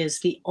it is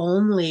the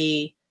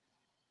only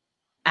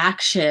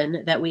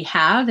action that we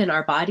have in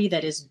our body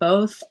that is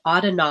both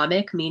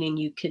autonomic, meaning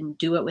you can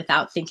do it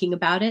without thinking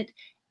about it,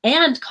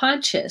 and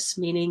conscious,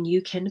 meaning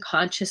you can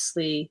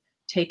consciously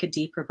take a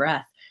deeper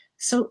breath.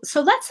 So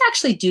let's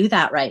actually do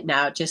that right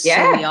now, just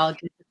so we all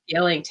get the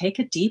feeling. Take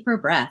a deeper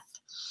breath.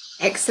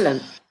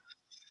 Excellent.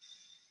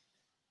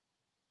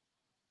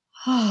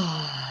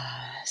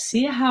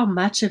 See how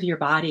much of your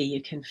body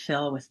you can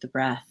fill with the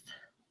breath,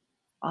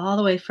 all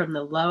the way from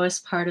the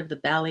lowest part of the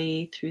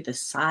belly through the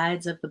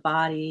sides of the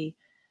body,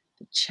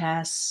 the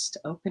chest,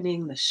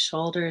 opening the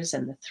shoulders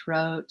and the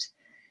throat.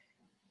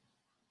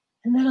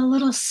 And then a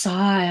little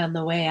sigh on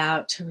the way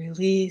out to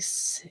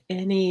release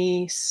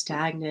any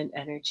stagnant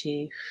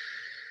energy.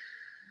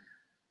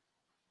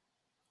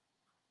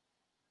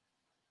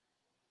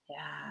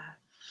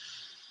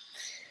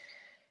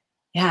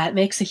 Yeah, it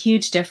makes a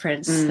huge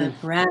difference. The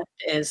breath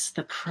is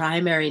the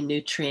primary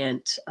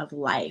nutrient of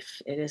life.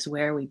 It is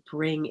where we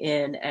bring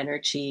in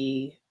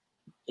energy.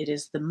 It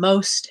is the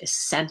most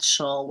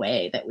essential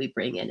way that we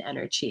bring in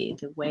energy,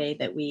 the way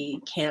that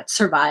we can't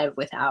survive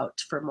without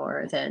for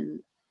more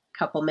than a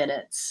couple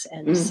minutes.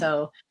 And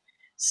so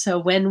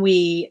when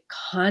we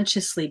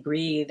consciously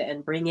breathe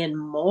and bring in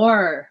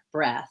more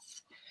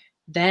breath,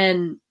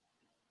 then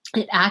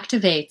it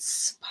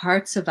activates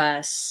parts of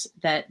us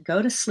that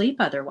go to sleep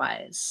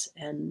otherwise.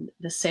 And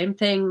the same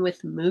thing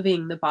with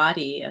moving the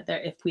body.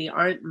 If we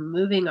aren't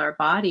moving our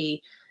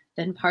body,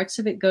 then parts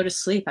of it go to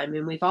sleep. I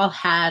mean, we've all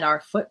had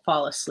our foot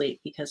fall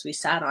asleep because we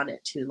sat on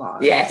it too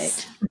long.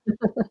 Yes.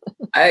 Right?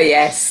 Oh,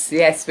 yes.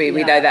 We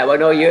know that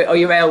one. Or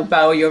your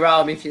elbow or your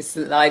arm if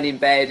you're lying in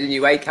bed and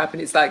you wake up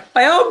and it's like,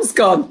 my arm's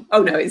gone.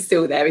 Oh, no, it's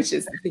still there. It's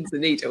just the things, the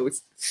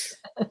needles.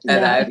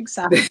 Yeah,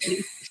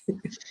 exactly.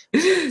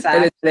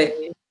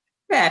 Exactly.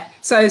 Yeah.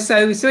 So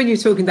when you're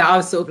talking that, I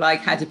was sort of like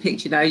had a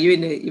picture. You know, you're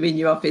in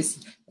your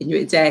office and you're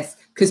at a desk,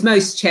 because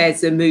most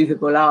chairs are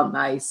movable, aren't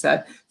they?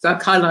 So I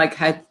kind of like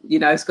had, you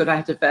know, it's got to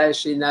have a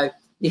version. You know,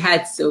 you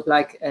had sort of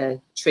like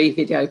a tree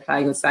video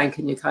playing or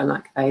something, and you kind of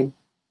like playing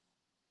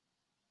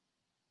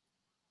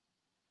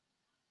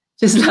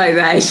just like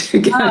that.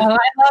 Oh,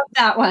 I love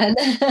that one.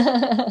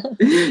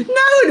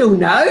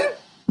 No.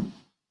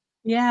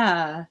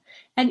 Yeah.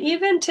 And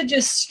even to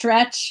just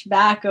stretch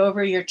back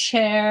over your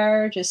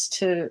chair, just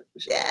to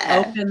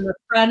open the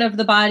front of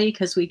the body,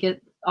 because we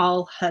get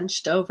all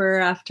hunched over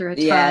after a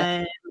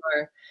time.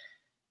 Or,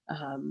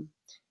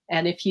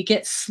 and if you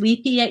get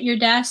sleepy at your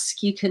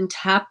desk, you can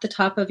tap the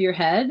top of your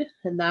head,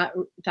 and that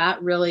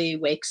really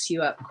wakes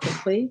you up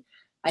quickly.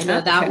 I know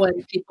that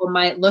one, people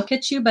might look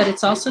at you, but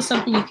it's also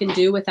something you can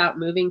do without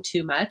moving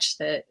too much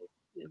that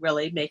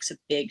really makes a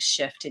big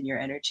shift in your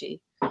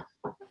energy.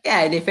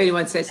 yeah, and if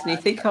anyone says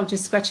anything, I'm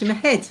just scratching my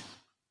head.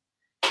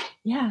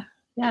 Yeah.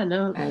 Yeah,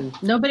 no,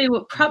 nobody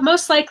will,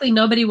 most likely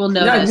nobody will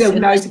notice. No,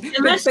 unless you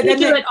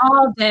do it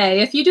all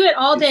day. If you do it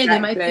all day, they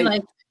might be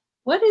like,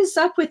 what is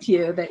up with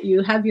you that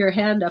you have your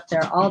hand up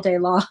there all day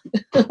long?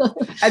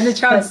 And the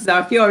chances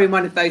are, if you're in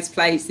one of those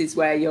places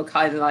where you're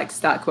kind of like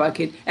stuck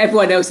working,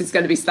 everyone else is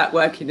going to be stuck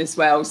working as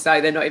well.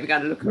 So they're not even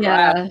going to look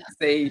around and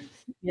see,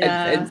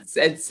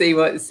 and see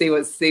what's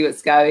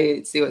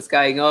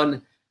going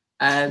on.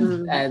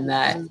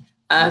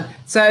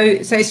 So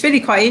it's really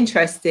quite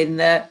interesting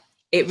that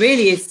it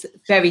really is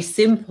very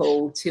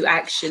simple to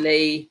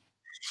actually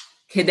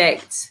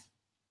connect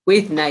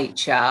with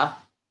nature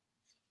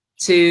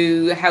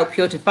to help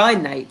your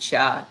divine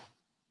nature,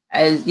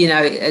 as you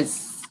know,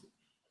 as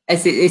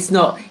it's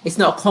not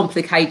a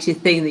complicated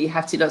thing that you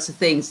have to do lots of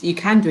things. You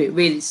can do it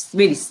really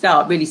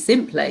start really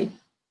simply.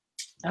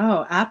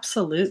 Oh,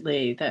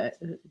 absolutely.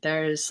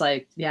 There's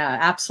like, yeah,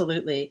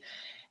 absolutely.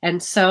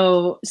 And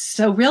so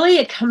really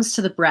it comes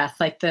to the breath.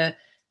 Like the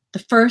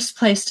first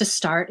place to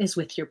start is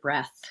with your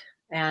breath.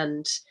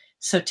 And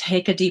so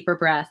take a deeper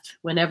breath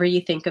whenever you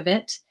think of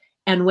it.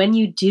 And when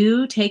you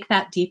do take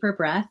that deeper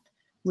breath,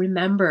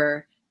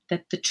 remember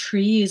that the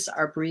trees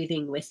are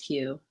breathing with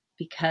you,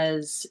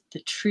 because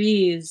the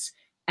trees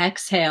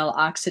exhale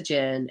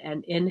oxygen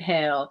and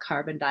inhale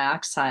carbon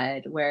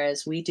dioxide,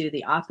 whereas we do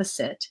the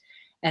opposite.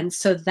 And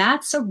so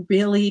that's a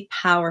really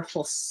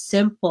powerful,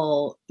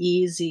 simple,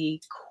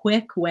 easy,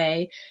 quick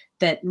way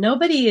that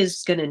nobody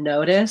is going to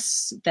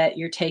notice that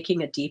you're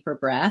taking a deeper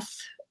breath.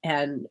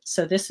 And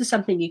so this is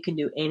something you can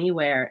do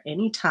anywhere,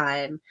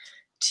 anytime,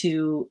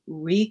 to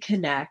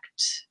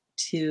reconnect,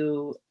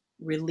 to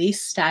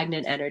release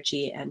stagnant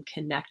energy and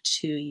connect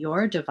to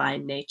your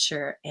divine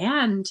nature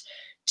and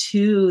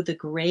to the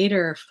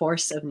greater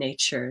force of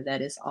nature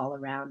that is all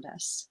around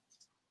us.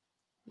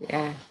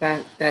 Yeah,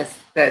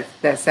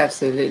 that's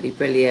absolutely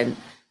brilliant.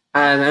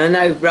 And I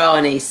know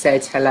Rani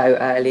said hello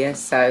earlier,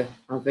 so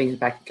I'll bring her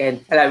back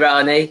again. Hello,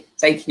 Rani.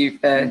 Thank you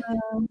for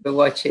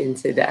watching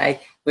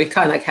today. We've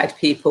kind of like had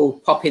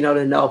people popping on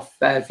and off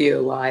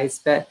viewer-wise,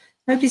 but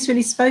nobody's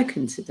really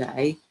spoken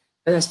today.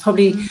 But that's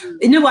probably,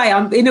 in a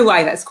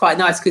way, that's quite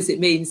nice, because it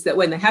means that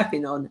when they have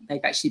been on, they've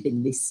actually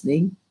been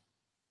listening.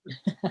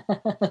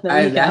 Which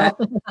I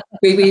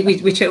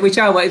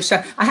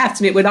have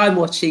to admit, when I'm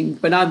watching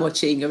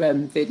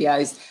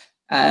videos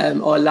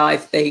or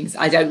live things,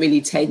 I don't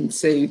really tend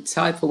to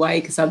type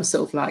away, because I'm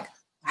sort of like,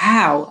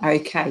 wow,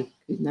 okay,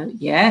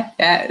 yeah,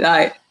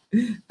 like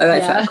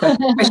that's that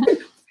question.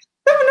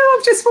 No,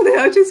 I just want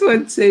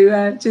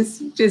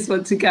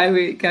to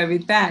go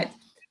with that.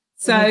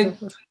 So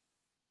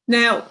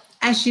now,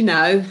 as you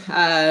know,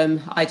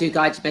 I do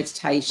guided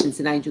meditations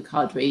and angel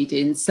card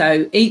readings.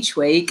 So each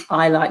week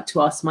I like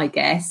to ask my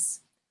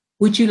guests,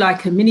 would you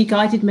like a mini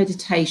guided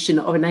meditation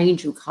or an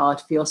angel card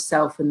for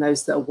yourself and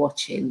those that are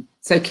watching?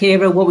 So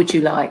Keira, what would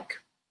you like?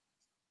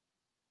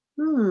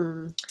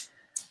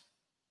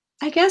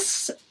 I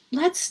guess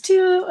let's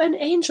do an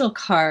angel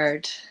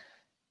card.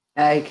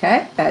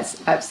 Okay,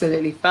 that's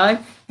absolutely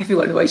fine.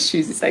 Everyone always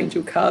chooses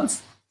angel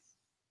cards.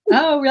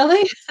 Oh,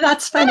 really?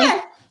 That's funny.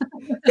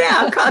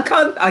 Yeah,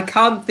 I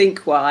can't think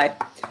why.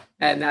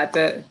 And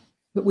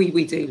but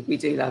we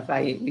do love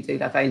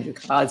angel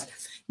cards.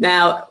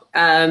 Now,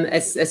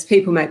 as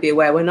people may be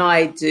aware, when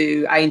I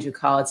do angel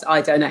cards,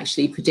 I don't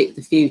actually predict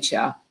the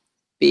future,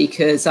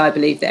 because I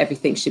believe that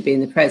everything should be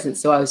in the present.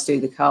 So I always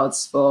do the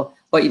cards for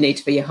what you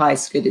need for your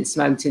highest good in this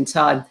moment in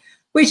time,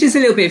 which is a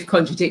little bit of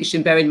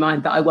contradiction. Bear in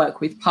mind that I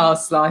work with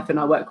past life and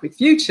I work with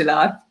future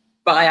life,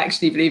 but I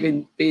actually believe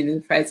in being in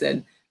the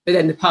present. But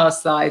then the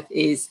past life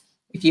is,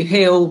 if you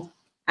heal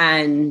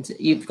and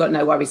you've got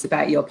no worries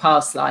about your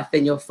past life,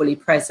 then you're fully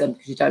present,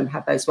 because you don't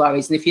have those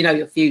worries. And if you know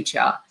your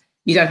future,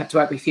 you don't have to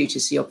worry about your future,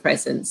 so you're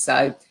present.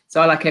 So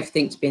I like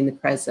everything to be in the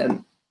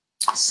present.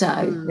 So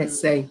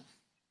let's see.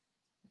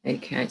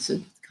 Okay, so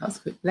the cards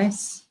quick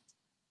bless.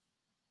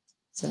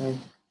 So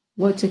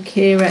what do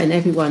Keira and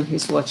everyone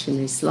who's watching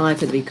this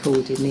live and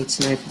recorded need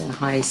to know for their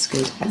highest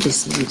good at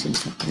this moment in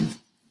time?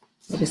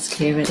 What does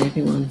Keira and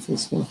everyone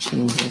who's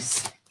watching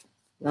this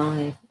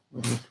live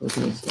or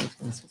recorded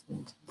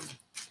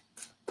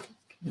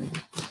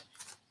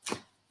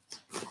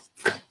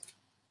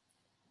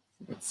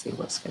let's see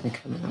what's going to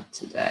come out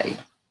today.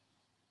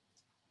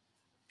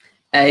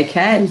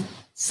 Okay,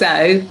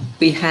 so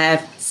we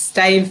have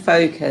stay in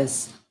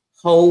focus,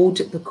 hold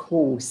the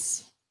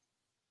course,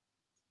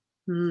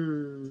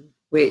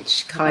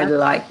 which kind of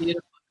like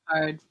beautiful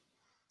card.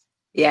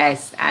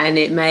 Yes, and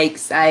it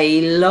makes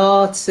a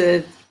lot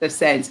of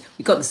sense.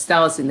 We've got the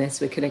stars in there,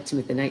 so we're connecting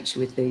with the nature,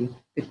 with the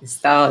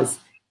stars.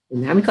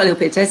 And we've got a little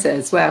bit of desert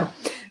as well.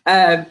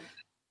 But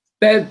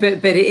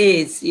it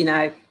is, you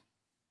know,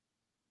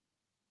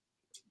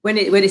 when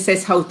it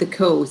says hold the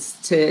course,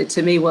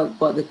 to me, what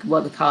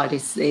the card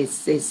is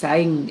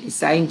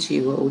saying to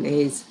you all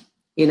is,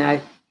 you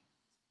know,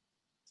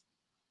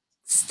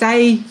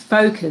 stay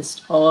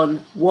focused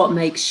on what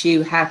makes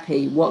you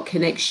happy, what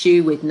connects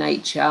you with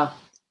nature,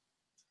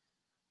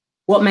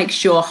 what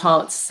makes your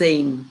heart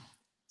sing.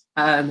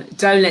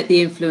 Don't let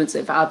the influence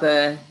of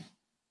other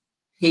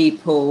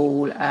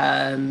people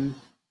and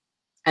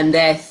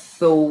their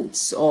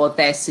thoughts or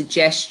their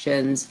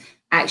suggestions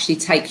actually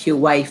take you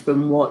away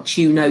from what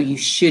you know you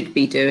should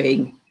be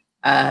doing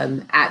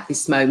at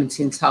this moment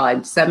in time.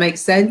 Does that make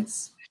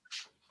sense?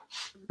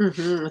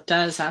 It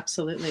does,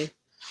 absolutely.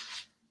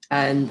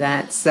 And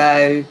that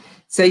so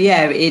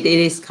yeah, it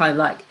is kind of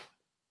like,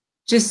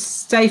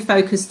 just stay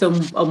focused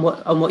on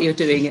what you're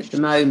doing at the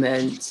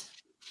moment,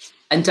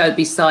 and don't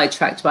be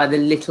sidetracked by the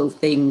little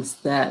things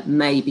that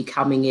may be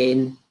coming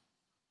in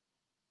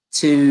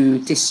to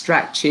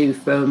distract you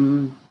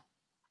from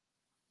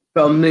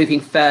moving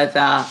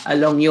further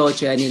along your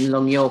journey and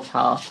along your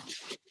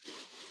path.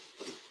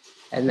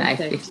 And that,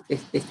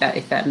 if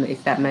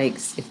that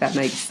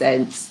makes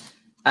sense.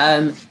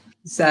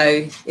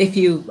 So if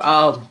you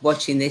are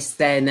watching this,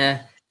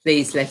 then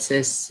please let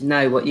us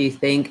know what you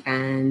think.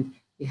 And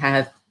we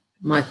have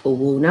Michael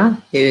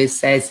Warner, who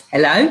says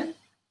hello.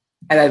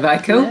 Hello,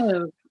 Michael.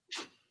 Hello.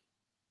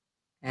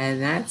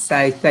 And that,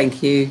 so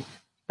thank you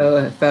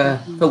for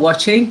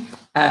watching.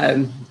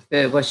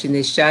 For watching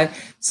this show.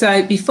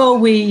 So before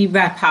we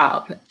wrap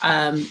up,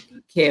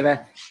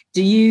 Keira,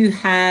 do you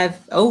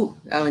have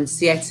and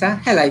Sieta?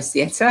 Hello,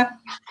 Sieta.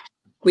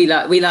 We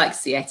like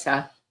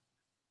Sieta.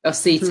 Or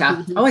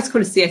Sita. I always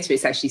call her Sieta,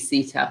 it's actually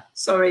Sita.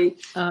 Sorry.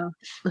 Oh.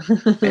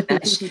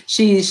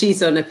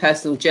 She's on a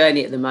personal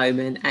journey at the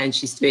moment, and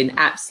she's doing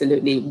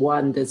absolutely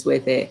wonders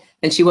with it.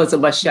 And she was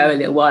on my show a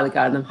little while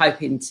ago, and I'm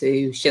hoping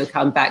she'll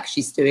come back.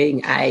 She's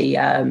doing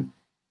I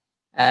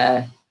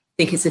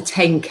think it's a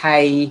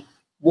 10K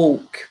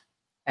walk,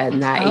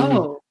 and that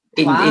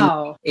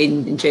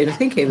in June. I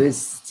think it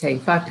was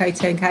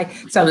 5K,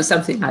 10K,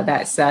 something like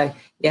that. So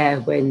yeah,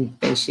 when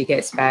she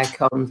gets back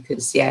on,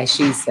 because yeah,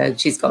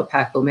 she's got a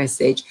powerful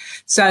message.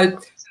 So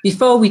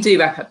before we do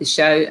wrap up the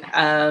show,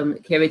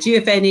 Keira, do you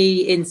have any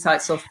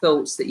insights or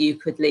thoughts that you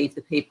could leave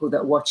the people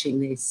that are watching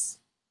this?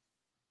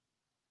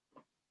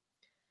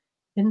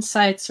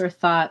 Insights or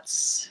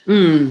thoughts?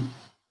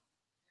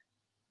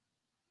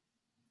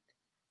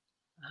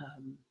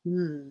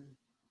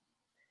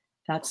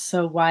 That's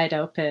so wide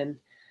open.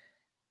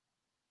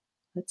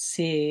 Let's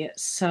see.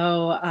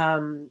 So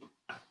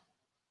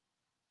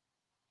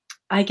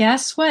I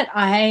guess what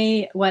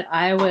I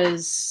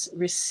was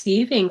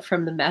receiving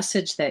from the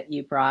message that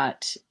you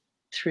brought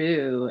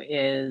through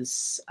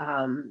is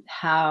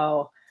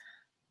how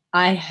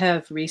I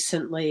have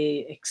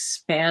recently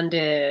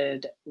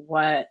expanded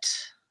what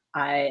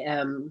I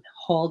am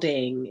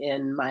holding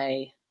in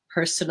my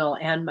personal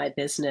and my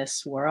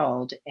business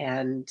world,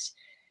 and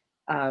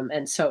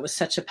so it was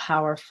such a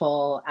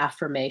powerful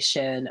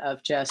affirmation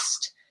of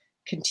just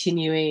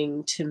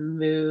continuing to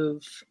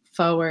move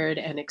forward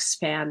and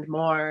expand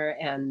more.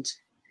 And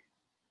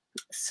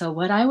so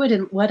what I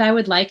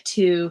would like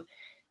to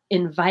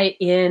invite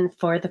in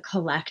for the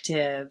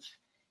collective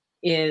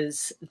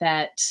is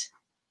that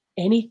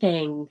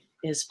anything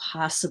is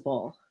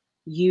possible.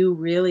 You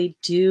really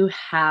do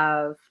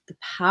have the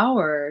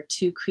power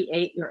to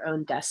create your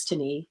own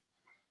destiny.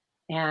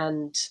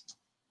 And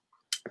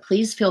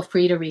please feel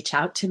free to reach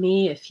out to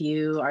me if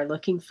you are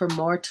looking for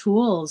more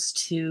tools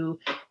to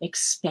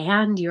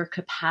expand your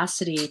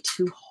capacity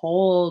to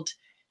hold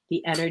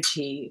the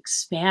energy,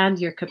 expand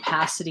your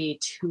capacity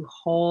to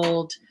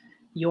hold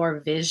your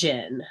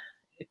vision,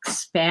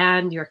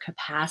 expand your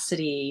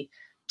capacity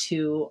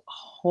to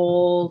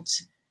hold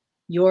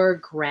your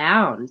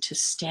ground, to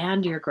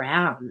stand your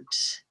ground.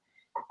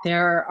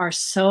 There are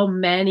so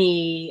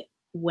many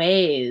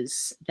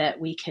ways that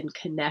we can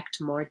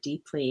connect more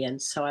deeply. And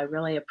so I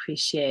really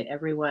appreciate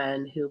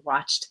everyone who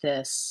watched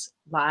this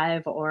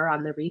live or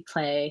on the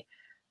replay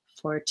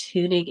for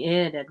tuning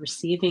in and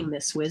receiving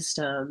this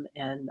wisdom.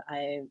 And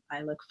I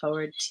look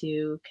forward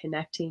to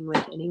connecting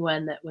with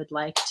anyone that would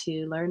like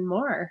to learn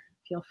more.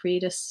 Feel free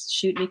to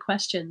shoot me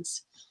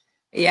questions.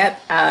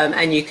 Yep,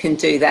 and you can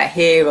do that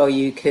here, or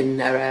you can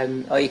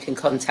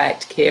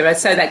contact Keira.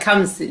 So that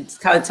kind of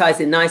ties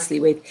in nicely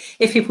with,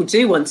 if people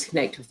do want to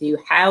connect with you,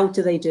 how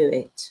do they do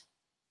it?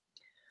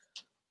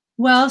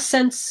 Well,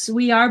 since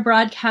we are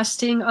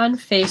broadcasting on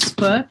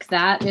Facebook,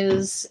 that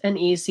is an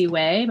easy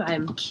way.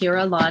 I'm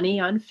Keira Lani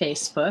on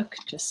Facebook,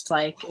 just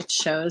like it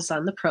shows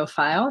on the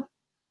profile.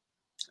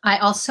 I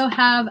also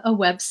have a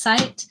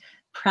website,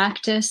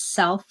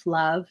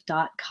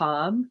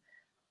 practiceselflove.com,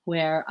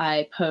 where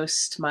I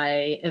post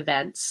my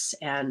events,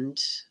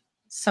 and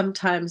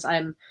sometimes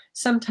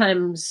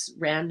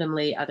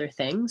randomly other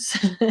things.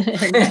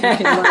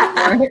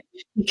 And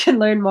you can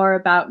learn more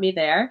about me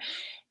there.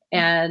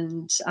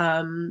 And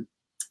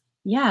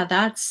yeah,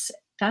 that's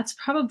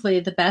probably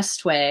the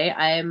best way.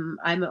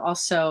 I'm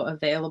also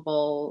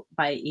available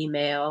by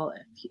email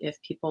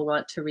if people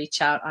want to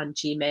reach out on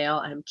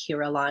Gmail. I'm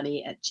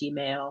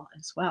KeiraLani@gmail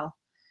as well.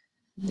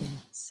 Yeah.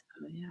 So,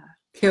 yeah.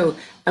 Cool.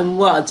 And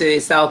what I'll do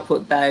is I'll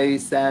put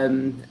those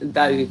links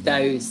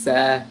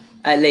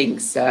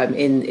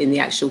in the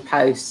actual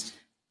post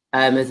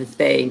as a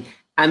thing.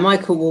 And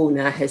Michael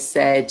Warner has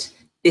said,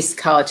 this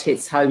card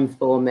hits home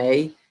for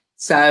me.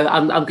 So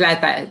I'm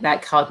glad that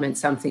that card meant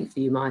something for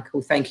you,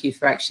 Michael. Thank you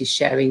for actually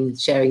sharing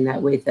that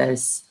with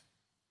us.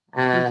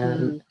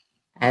 And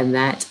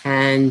that,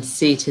 and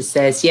Sita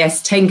says,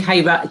 yes,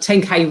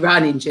 10K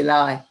run in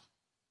July.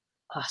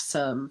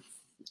 Awesome.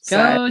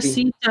 Go,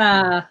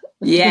 Sita.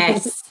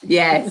 Yes,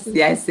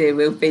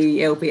 it'll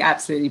be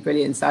absolutely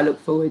brilliant. So I look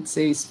forward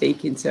to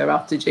speaking to her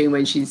after June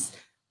when she's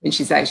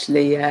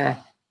actually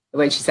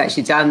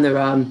done the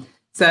run.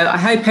 So I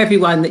hope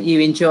everyone that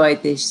you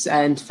enjoyed this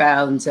and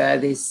found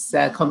this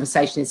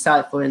conversation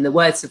insightful, and the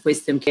words of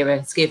wisdom Keira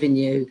has given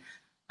you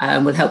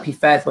will help you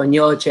further on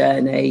your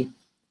journey.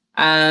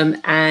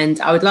 And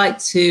I would like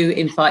to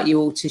invite you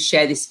all to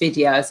share this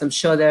video, as I'm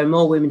sure there are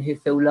more women who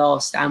feel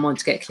lost and want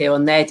to get clear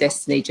on their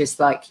destiny, just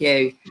like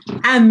you,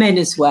 and men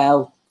as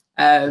well.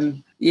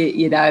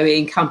 You know, it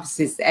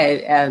encompasses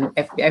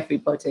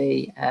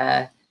everybody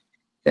that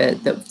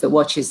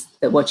watches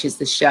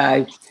the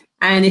show.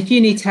 And if you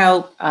need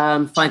help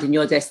finding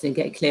your destiny and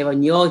get clear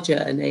on your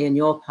journey and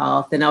your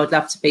path, then I would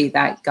love to be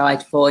that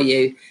guide for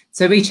you.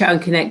 So reach out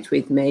and connect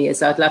with me,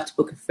 as I'd love to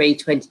book a free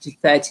 20 to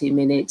 30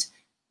 minute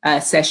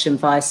session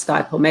via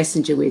Skype or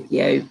Messenger with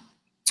you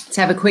to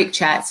have a quick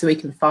chat, so we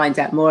can find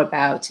out more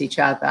about each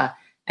other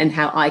and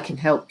how I can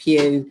help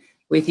you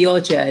with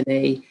your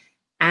journey.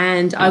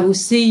 And I will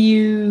see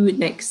you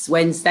next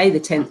Wednesday, the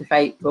 10th of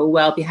April,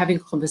 where I'll be having a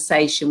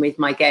conversation with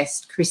my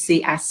guest,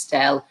 Chrissy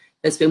Astel,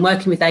 who's been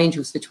working with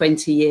angels for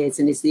 20 years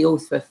and is the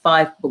author of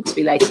 5 books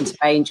relating to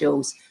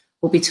angels.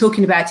 We'll be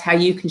talking about how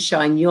you can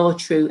shine your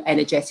true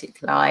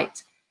energetic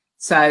light.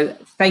 So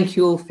thank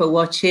you all for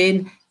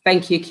watching.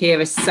 Thank you,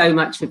 Keira, so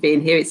much for being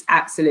here. It's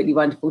absolutely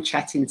wonderful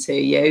chatting to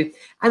you.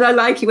 And I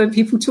like it when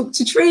people talk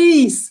to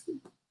trees,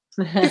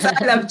 because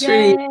I love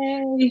trees.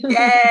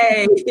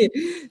 Yay!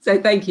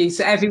 So thank you.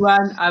 So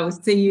everyone, I will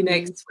see you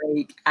next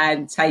week,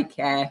 and take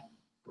care.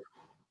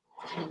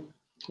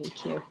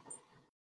 Thank you.